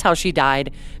that that's how she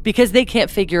died because they can't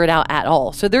figure it out at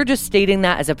all. So they're just stating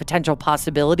that as a potential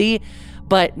possibility,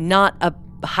 but not a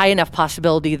high enough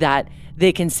possibility that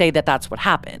they can say that that's what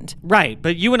happened. Right,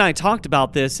 but you and I talked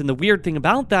about this, and the weird thing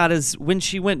about that is when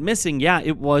she went missing, yeah,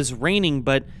 it was raining,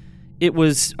 but it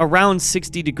was around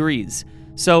 60 degrees.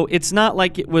 So it's not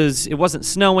like it wasn't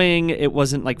snowing, it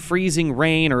wasn't like freezing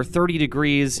rain or 30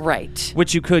 degrees. Right.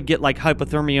 Which you could get like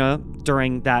hypothermia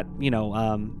during that,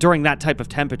 during that type of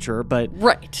temperature. But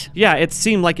right. Yeah, it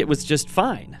seemed like it was just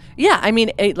fine. Yeah, I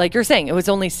mean, like you're saying, it was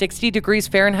only 60 degrees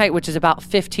Fahrenheit, which is about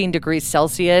 15 degrees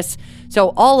Celsius.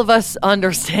 So all of us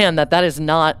understand that that is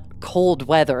not cold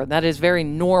weather. That is very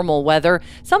normal weather.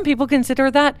 Some people consider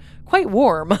that quite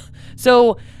warm.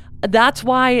 So that's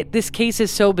why this case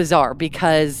is so bizarre,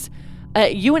 because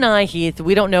you and I, Heath,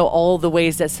 we don't know all the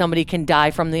ways that somebody can die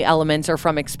from the elements or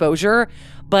from exposure,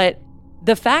 but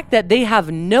the fact that they have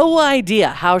no idea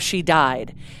how she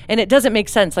died, and it doesn't make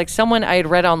sense. Like someone I had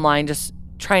read online, just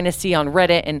trying to see on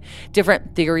Reddit and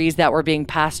different theories that were being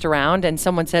passed around, and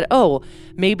someone said, oh,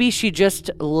 maybe she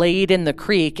just laid in the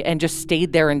creek and just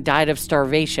stayed there and died of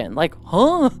starvation. Like,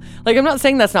 huh? Like, I'm not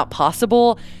saying that's not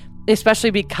possible, especially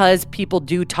because people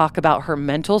do talk about her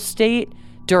mental state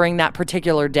during that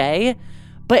particular day.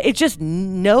 But it just,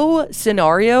 no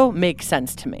scenario makes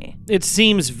sense to me. It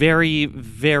seems very,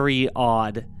 very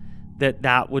odd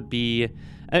that would be.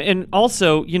 And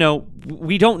also,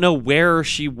 we don't know where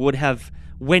she would have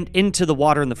went into the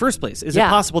water in the first place. Is it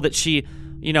possible that she,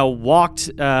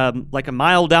 walked like a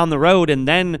mile down the road and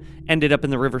then ended up in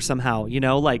the river somehow?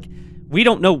 We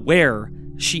don't know where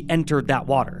she entered that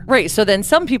water. Right. So then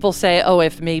some people say, oh,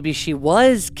 if maybe she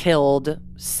was killed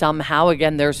somehow,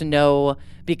 again,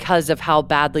 because of how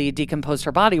badly decomposed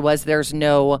her body was, there's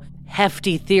no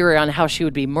hefty theory on how she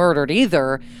would be murdered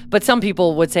either. But some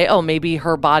people would say, oh, maybe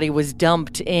her body was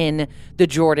dumped in the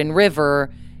Jordan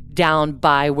River down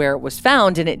by where it was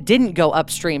found and it didn't go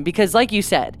upstream. Because like you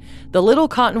said, the Little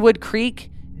Cottonwood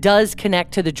Creek does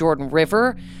connect to the Jordan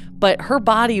River, but her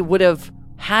body would have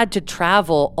had to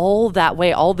travel all that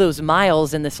way, all those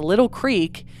miles in this little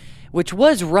creek, which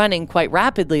was running quite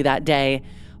rapidly that day.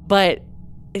 But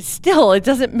it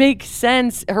doesn't make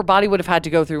sense. Her body would have had to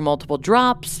go through multiple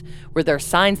drops. Were there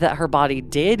signs that her body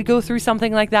did go through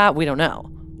something like that? We don't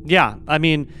know. Yeah, I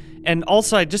mean, and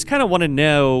also I just kind of want to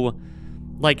know,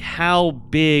 like, how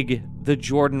big the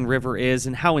Jordan River is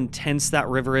and how intense that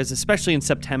river is, especially in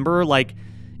September. Like,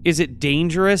 is it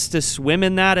dangerous to swim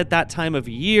in that at that time of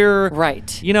year?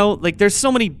 Right. There's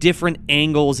so many different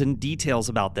angles and details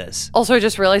about this. Also, I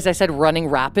just realized I said running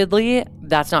rapidly.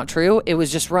 That's not true. It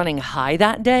was just running high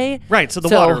that day. Right, so the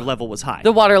water level was high.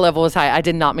 The water level was high. I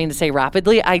did not mean to say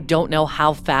rapidly. I don't know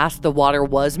how fast the water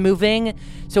was moving.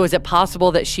 So is it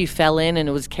possible that she fell in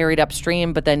and was carried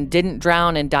upstream but then didn't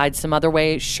drown and died some other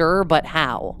way? Sure, but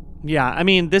how? Yeah, I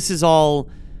mean, this is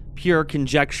all pure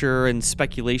conjecture and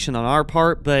speculation on our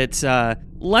part, but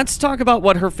let's talk about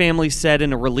what her family said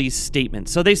in a release statement.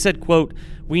 So they said, quote,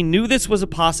 "We knew this was a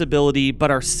possibility,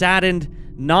 but are saddened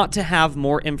not to have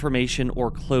more information or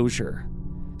closure."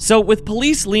 So with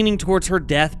police leaning towards her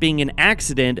death being an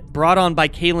accident brought on by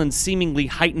Kayelyn's seemingly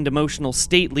heightened emotional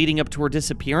state leading up to her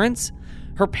disappearance,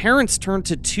 her parents turned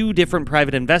to two different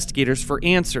private investigators for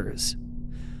answers.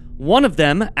 One of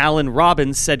them, Alan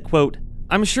Robbins, said, quote,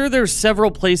 "I'm sure there's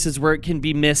several places where it can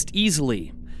be missed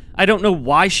easily. I don't know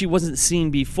why she wasn't seen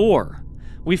before.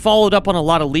 We followed up on a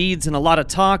lot of leads and a lot of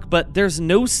talk, but there's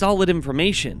no solid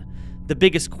information. The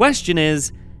biggest question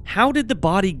is, how did the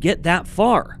body get that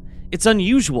far? It's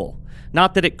unusual.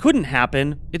 Not that it couldn't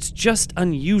happen, it's just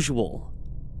unusual."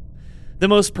 The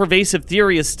most pervasive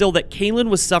theory is still that Kayelyn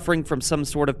was suffering from some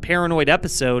sort of paranoid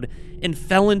episode and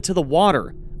fell into the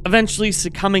water, eventually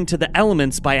succumbing to the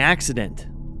elements by accident.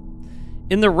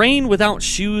 In the rain without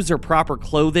shoes or proper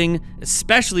clothing,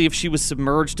 especially if she was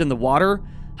submerged in the water,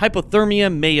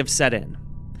 hypothermia may have set in.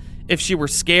 If she were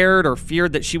scared or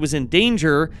feared that she was in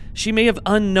danger, she may have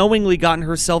unknowingly gotten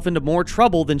herself into more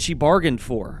trouble than she bargained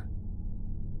for.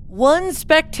 One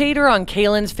spectator on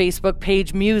Kayelyn's Facebook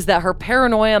page mused that her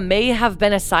paranoia may have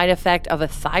been a side effect of a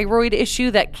thyroid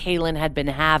issue that Kayelyn had been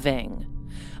having.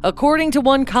 According to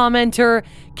one commenter,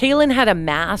 Kayelyn had a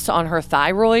mass on her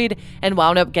thyroid and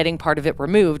wound up getting part of it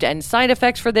removed, and side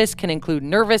effects for this can include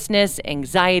nervousness,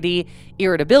 anxiety,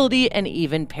 irritability, and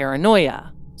even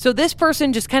paranoia. So this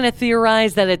person just kind of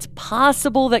theorized that it's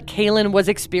possible that Kayelyn was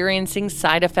experiencing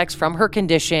side effects from her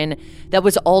condition that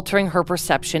was altering her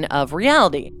perception of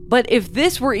reality. But if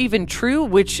this were even true,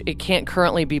 which it can't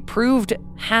currently be proved,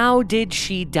 how did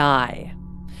she die?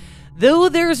 Though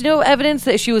there's no evidence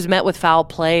that she was met with foul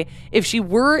play, if she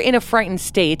were in a frightened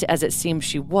state, as it seems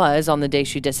she was on the day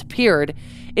she disappeared,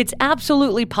 it's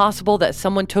absolutely possible that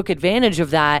someone took advantage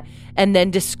of that and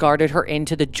then discarded her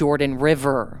into the Jordan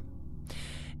River.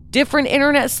 Different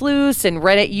internet sleuths and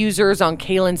Reddit users on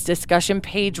Kayelyn's discussion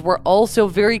page were also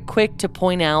very quick to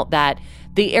point out that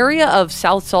the area of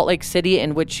South Salt Lake City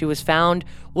in which she was found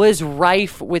was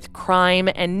rife with crime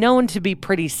and known to be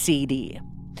pretty seedy.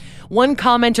 One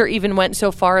commenter even went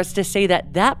so far as to say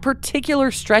that that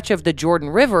particular stretch of the Jordan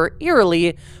River,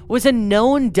 eerily, was a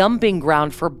known dumping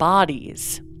ground for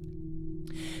bodies.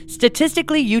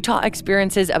 Statistically, Utah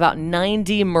experiences about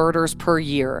 90 murders per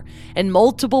year, and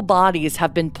multiple bodies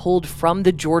have been pulled from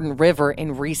the Jordan River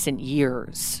in recent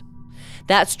years.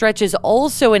 That stretch is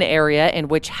also an area in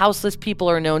which houseless people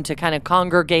are known to kind of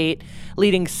congregate,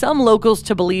 leading some locals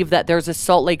to believe that there's a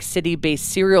Salt Lake City-based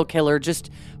serial killer just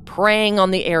preying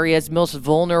on the area's most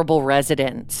vulnerable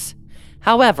residents.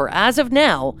 However, as of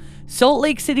now, Salt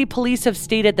Lake City police have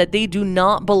stated that they do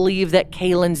not believe that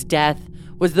Kayelyn's death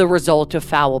was the result of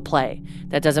foul play.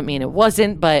 That doesn't mean it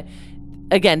wasn't, but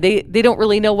again, they don't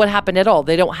really know what happened at all.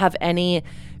 They don't have any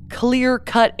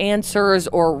clear-cut answers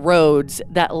or roads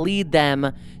that lead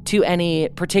them to any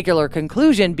particular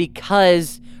conclusion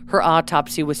because her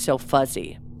autopsy was so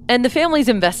fuzzy. And the family's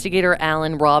investigator,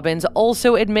 Alan Robbins,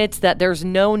 also admits that there's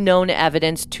no known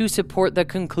evidence to support the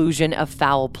conclusion of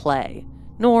foul play,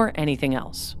 nor anything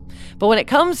else. But when it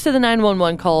comes to the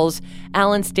 911 calls,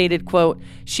 Alan stated, quote,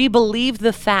 "She believed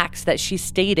the facts that she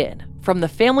stated. From the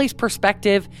family's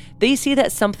perspective, they see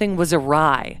that something was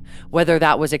awry. Whether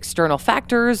that was external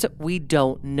factors, we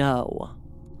don't know."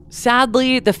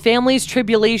 Sadly, the family's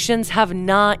tribulations have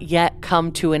not yet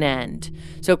come to an end.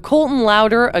 So Kayelyn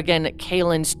Louder, again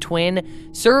Kayelyn's twin,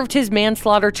 served his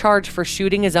manslaughter charge for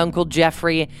shooting his uncle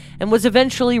Jeffrey and was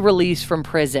eventually released from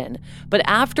prison. But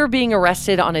after being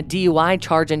arrested on a DUI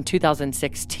charge in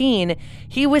 2016,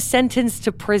 he was sentenced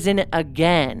to prison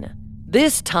again.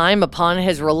 This time, upon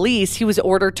his release, he was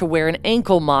ordered to wear an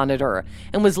ankle monitor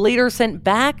and was later sent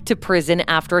back to prison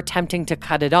after attempting to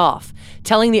cut it off,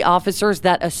 telling the officers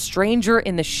that a stranger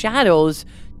in the shadows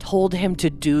told him to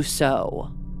do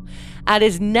so. At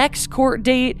his next court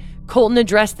date, Kayelyn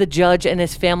addressed the judge and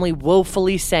his family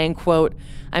woefully saying, quote,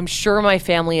 "I'm sure my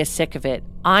family is sick of it.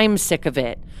 I'm sick of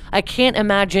it. I can't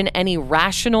imagine any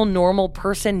rational, normal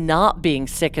person not being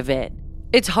sick of it.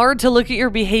 It's hard to look at your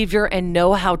behavior and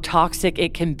know how toxic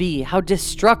it can be, how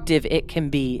destructive it can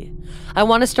be. I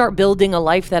want to start building a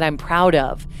life that I'm proud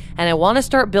of, and I want to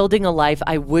start building a life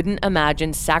I wouldn't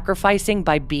imagine sacrificing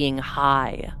by being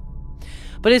high."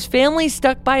 But his family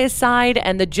stuck by his side,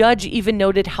 and the judge even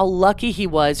noted how lucky he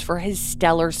was for his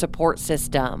stellar support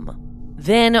system.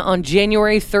 Then, on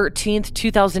January 13th,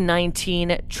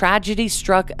 2019, tragedy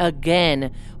struck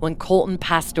again when Kayelyn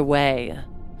passed away.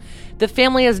 The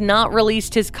family has not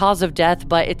released his cause of death,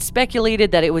 but it's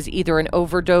speculated that it was either an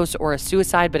overdose or a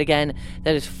suicide, but again,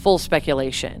 that is full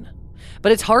speculation.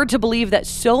 But it's hard to believe that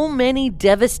so many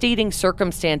devastating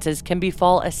circumstances can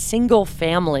befall a single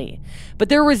family. But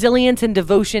their resilience and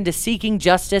devotion to seeking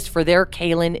justice for their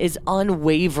Kayelyn is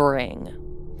unwavering.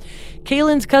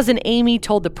 Kayelyn's cousin Amy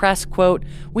told the press, quote,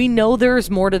 "We know there is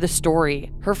more to the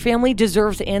story. Her family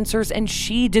deserves answers and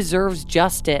she deserves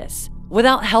justice.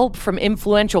 Without help from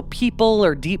influential people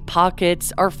or deep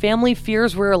pockets, our family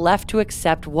fears we're left to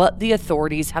accept what the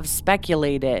authorities have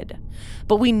speculated.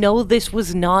 But we know this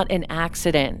was not an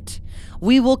accident.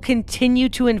 We will continue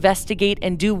to investigate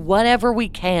and do whatever we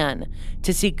can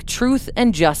to seek truth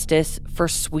and justice for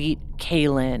sweet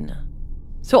Kayelyn."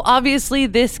 So obviously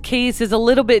this case is a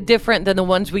little bit different than the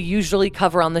ones we usually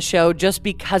cover on the show just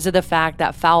because of the fact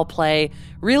that foul play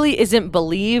really isn't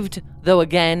believed, though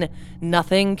again,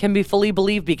 nothing can be fully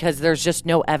believed because there's just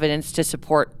no evidence to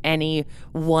support any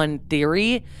one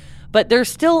theory. But there's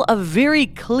still a very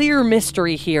clear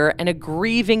mystery here and a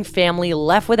grieving family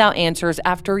left without answers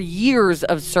after years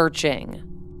of searching.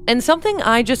 And something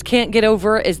I just can't get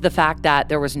over is the fact that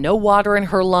there was no water in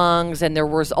her lungs and there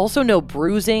was also no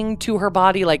bruising to her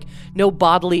body, like no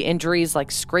bodily injuries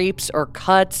like scrapes or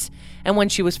cuts. And when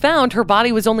she was found, her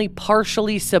body was only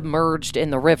partially submerged in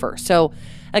the river. So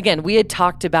again, we had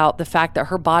talked about the fact that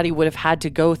her body would have had to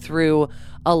go through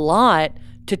a lot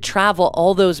to travel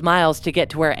all those miles to get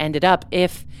to where it ended up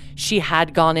if she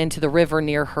had gone into the river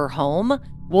near her home.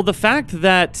 Well, the fact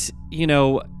that,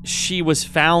 she was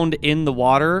found in the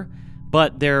water,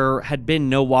 but there had been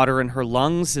no water in her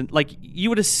lungs, and you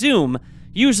would assume,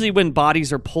 usually when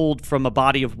bodies are pulled from a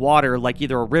body of water, like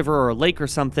either a river or a lake or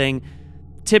something,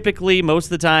 typically most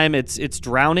of the time it's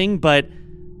drowning, but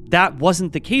that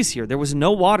wasn't the case here. There was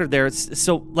no water there.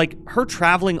 So her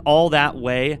traveling all that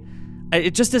way,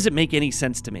 it just doesn't make any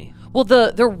sense to me. Well,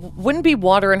 there wouldn't be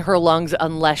water in her lungs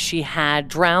unless she had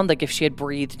drowned, like if she had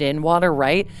breathed in water,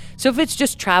 right? So if it's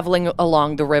just traveling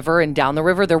along the river and down the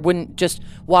river,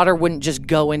 water wouldn't just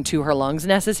go into her lungs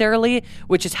necessarily,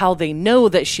 which is how they know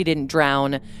that she didn't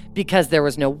drown, because there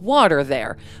was no water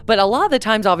there. But a lot of the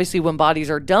times, obviously, when bodies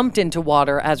are dumped into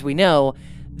water, as we know,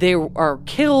 they are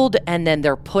killed and then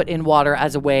they're put in water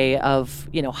as a way of,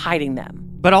 hiding them.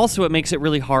 But also it makes it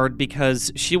really hard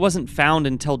because she wasn't found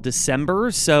until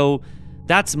December, so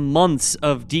that's months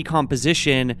of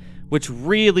decomposition, which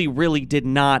really, really did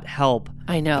not help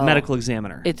the medical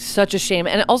examiner. It's such a shame.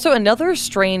 And also another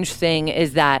strange thing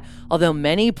is that although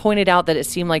many pointed out that it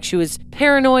seemed like she was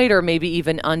paranoid or maybe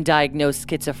even undiagnosed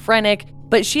schizophrenic,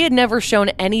 but she had never shown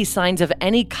any signs of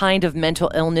any kind of mental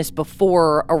illness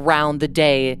before around the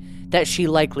day that she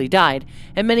likely died.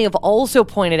 And many have also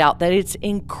pointed out that it's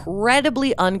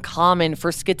incredibly uncommon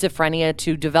for schizophrenia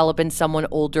to develop in someone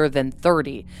older than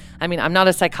 30. I mean, I'm not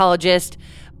a psychologist,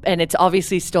 and it's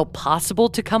obviously still possible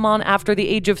to come on after the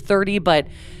age of 30, but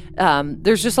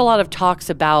there's just a lot of talks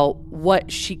about what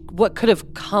could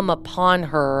have come upon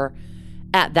her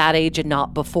at that age and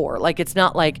not before. It's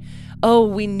not like, oh,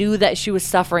 we knew that she was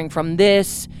suffering from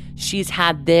this, she's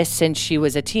had this since she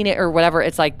was a teenager or whatever.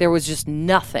 It's like there was just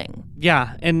nothing.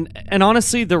 Yeah, and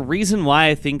honestly, the reason why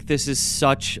I think this is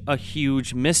such a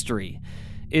huge mystery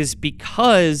is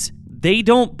because they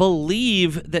don't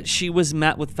believe that she was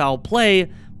met with foul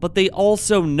play, but they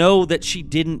also know that she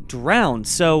didn't drown.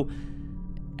 So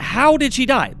how did she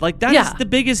die? That's the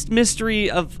biggest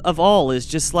mystery of all, is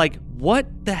just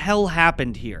what the hell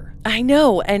happened here? I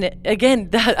know. And again,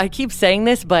 I keep saying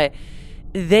this, but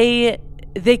they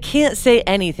can't say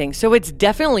anything. So it's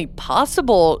definitely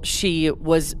possible she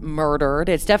was murdered.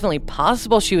 It's definitely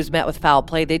possible she was met with foul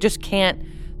play. They just can't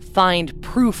find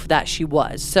proof that she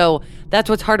was. So that's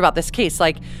what's hard about this case.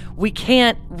 We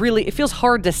can't really, it feels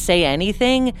hard to say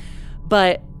anything,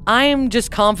 but I'm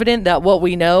just confident that what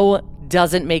we know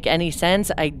doesn't make any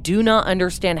sense. I do not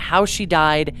understand how she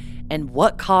died and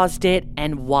what caused it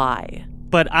and why.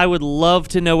 But I would love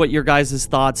to know what your guys'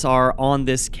 thoughts are on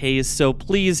this case. So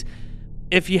please,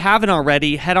 if you haven't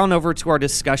already, head on over to our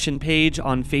discussion page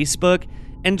on Facebook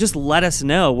and just let us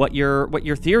know what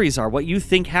your theories are, what you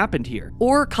think happened here.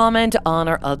 Or comment on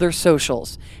our other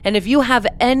socials. And if you have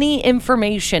any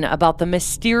information about the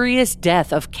mysterious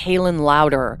death of Kayelyn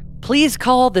Louder, please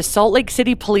call the Salt Lake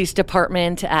City Police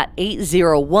Department at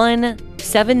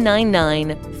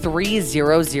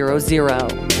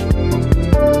 801-799-3000.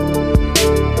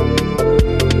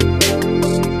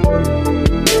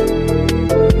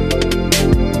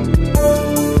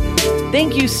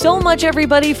 Thank you so much,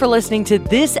 everybody, for listening to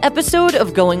this episode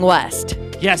of Going West.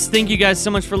 Yes, thank you guys so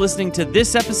much for listening to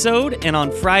this episode. And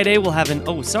on Friday, we'll have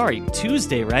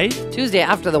Tuesday, right? Tuesday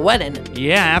after the wedding.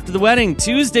 Yeah, after the wedding.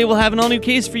 Tuesday, we'll have an all-new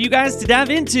case for you guys to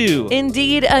dive into.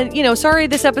 Indeed. Sorry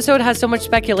this episode has so much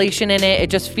speculation in it.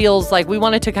 It just feels like we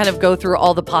wanted to kind of go through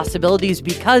all the possibilities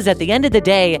because at the end of the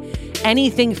day,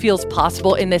 anything feels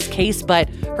possible in this case, but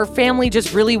her family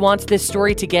just really wants this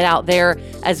story to get out there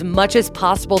as much as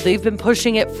possible. They've been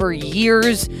pushing it for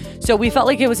years, so we felt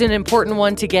like it was an important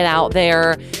one to get out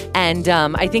there. And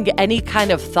I think any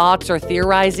kind of thoughts or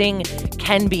theorizing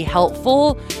can be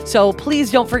helpful. So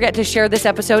please don't forget to share this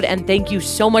episode, and thank you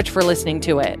so much for listening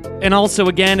to it. And also,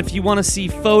 again, if you want to see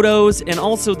photos and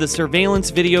also the surveillance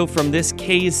video from this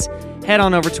case, head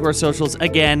on over to our socials.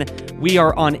 Again, we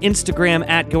are on Instagram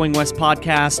at Going West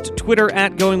Podcast, Twitter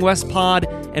at Going West Pod,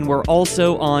 and we're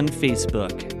also on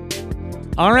Facebook.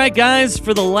 All right, guys,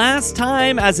 for the last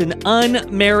time as an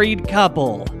unmarried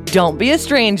couple, don't be a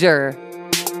stranger.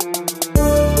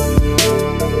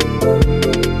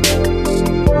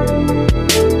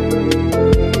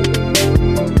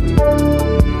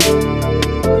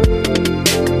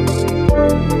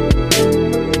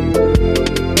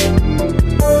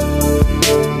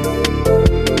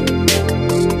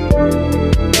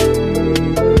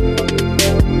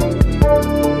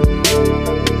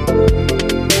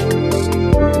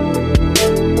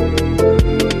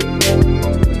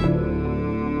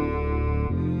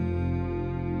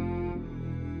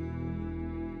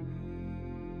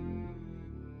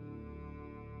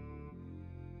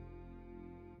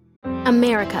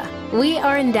 America. We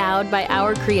are endowed by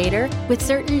our Creator with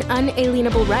certain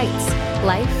unalienable rights: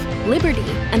 life, liberty,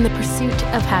 and the pursuit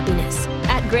of happiness.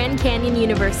 At Grand Canyon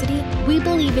University, we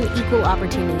believe in equal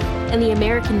opportunity, and the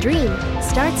American dream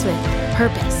starts with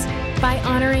purpose. By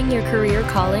honoring your career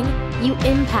calling, you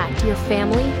impact your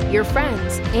family, your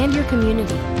friends, and your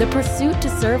community. The pursuit to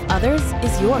serve others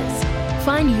is yours.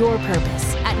 Find your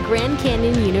purpose at Grand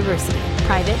Canyon University.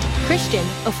 Private, Christian,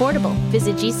 affordable.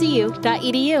 Visit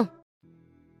gcu.edu.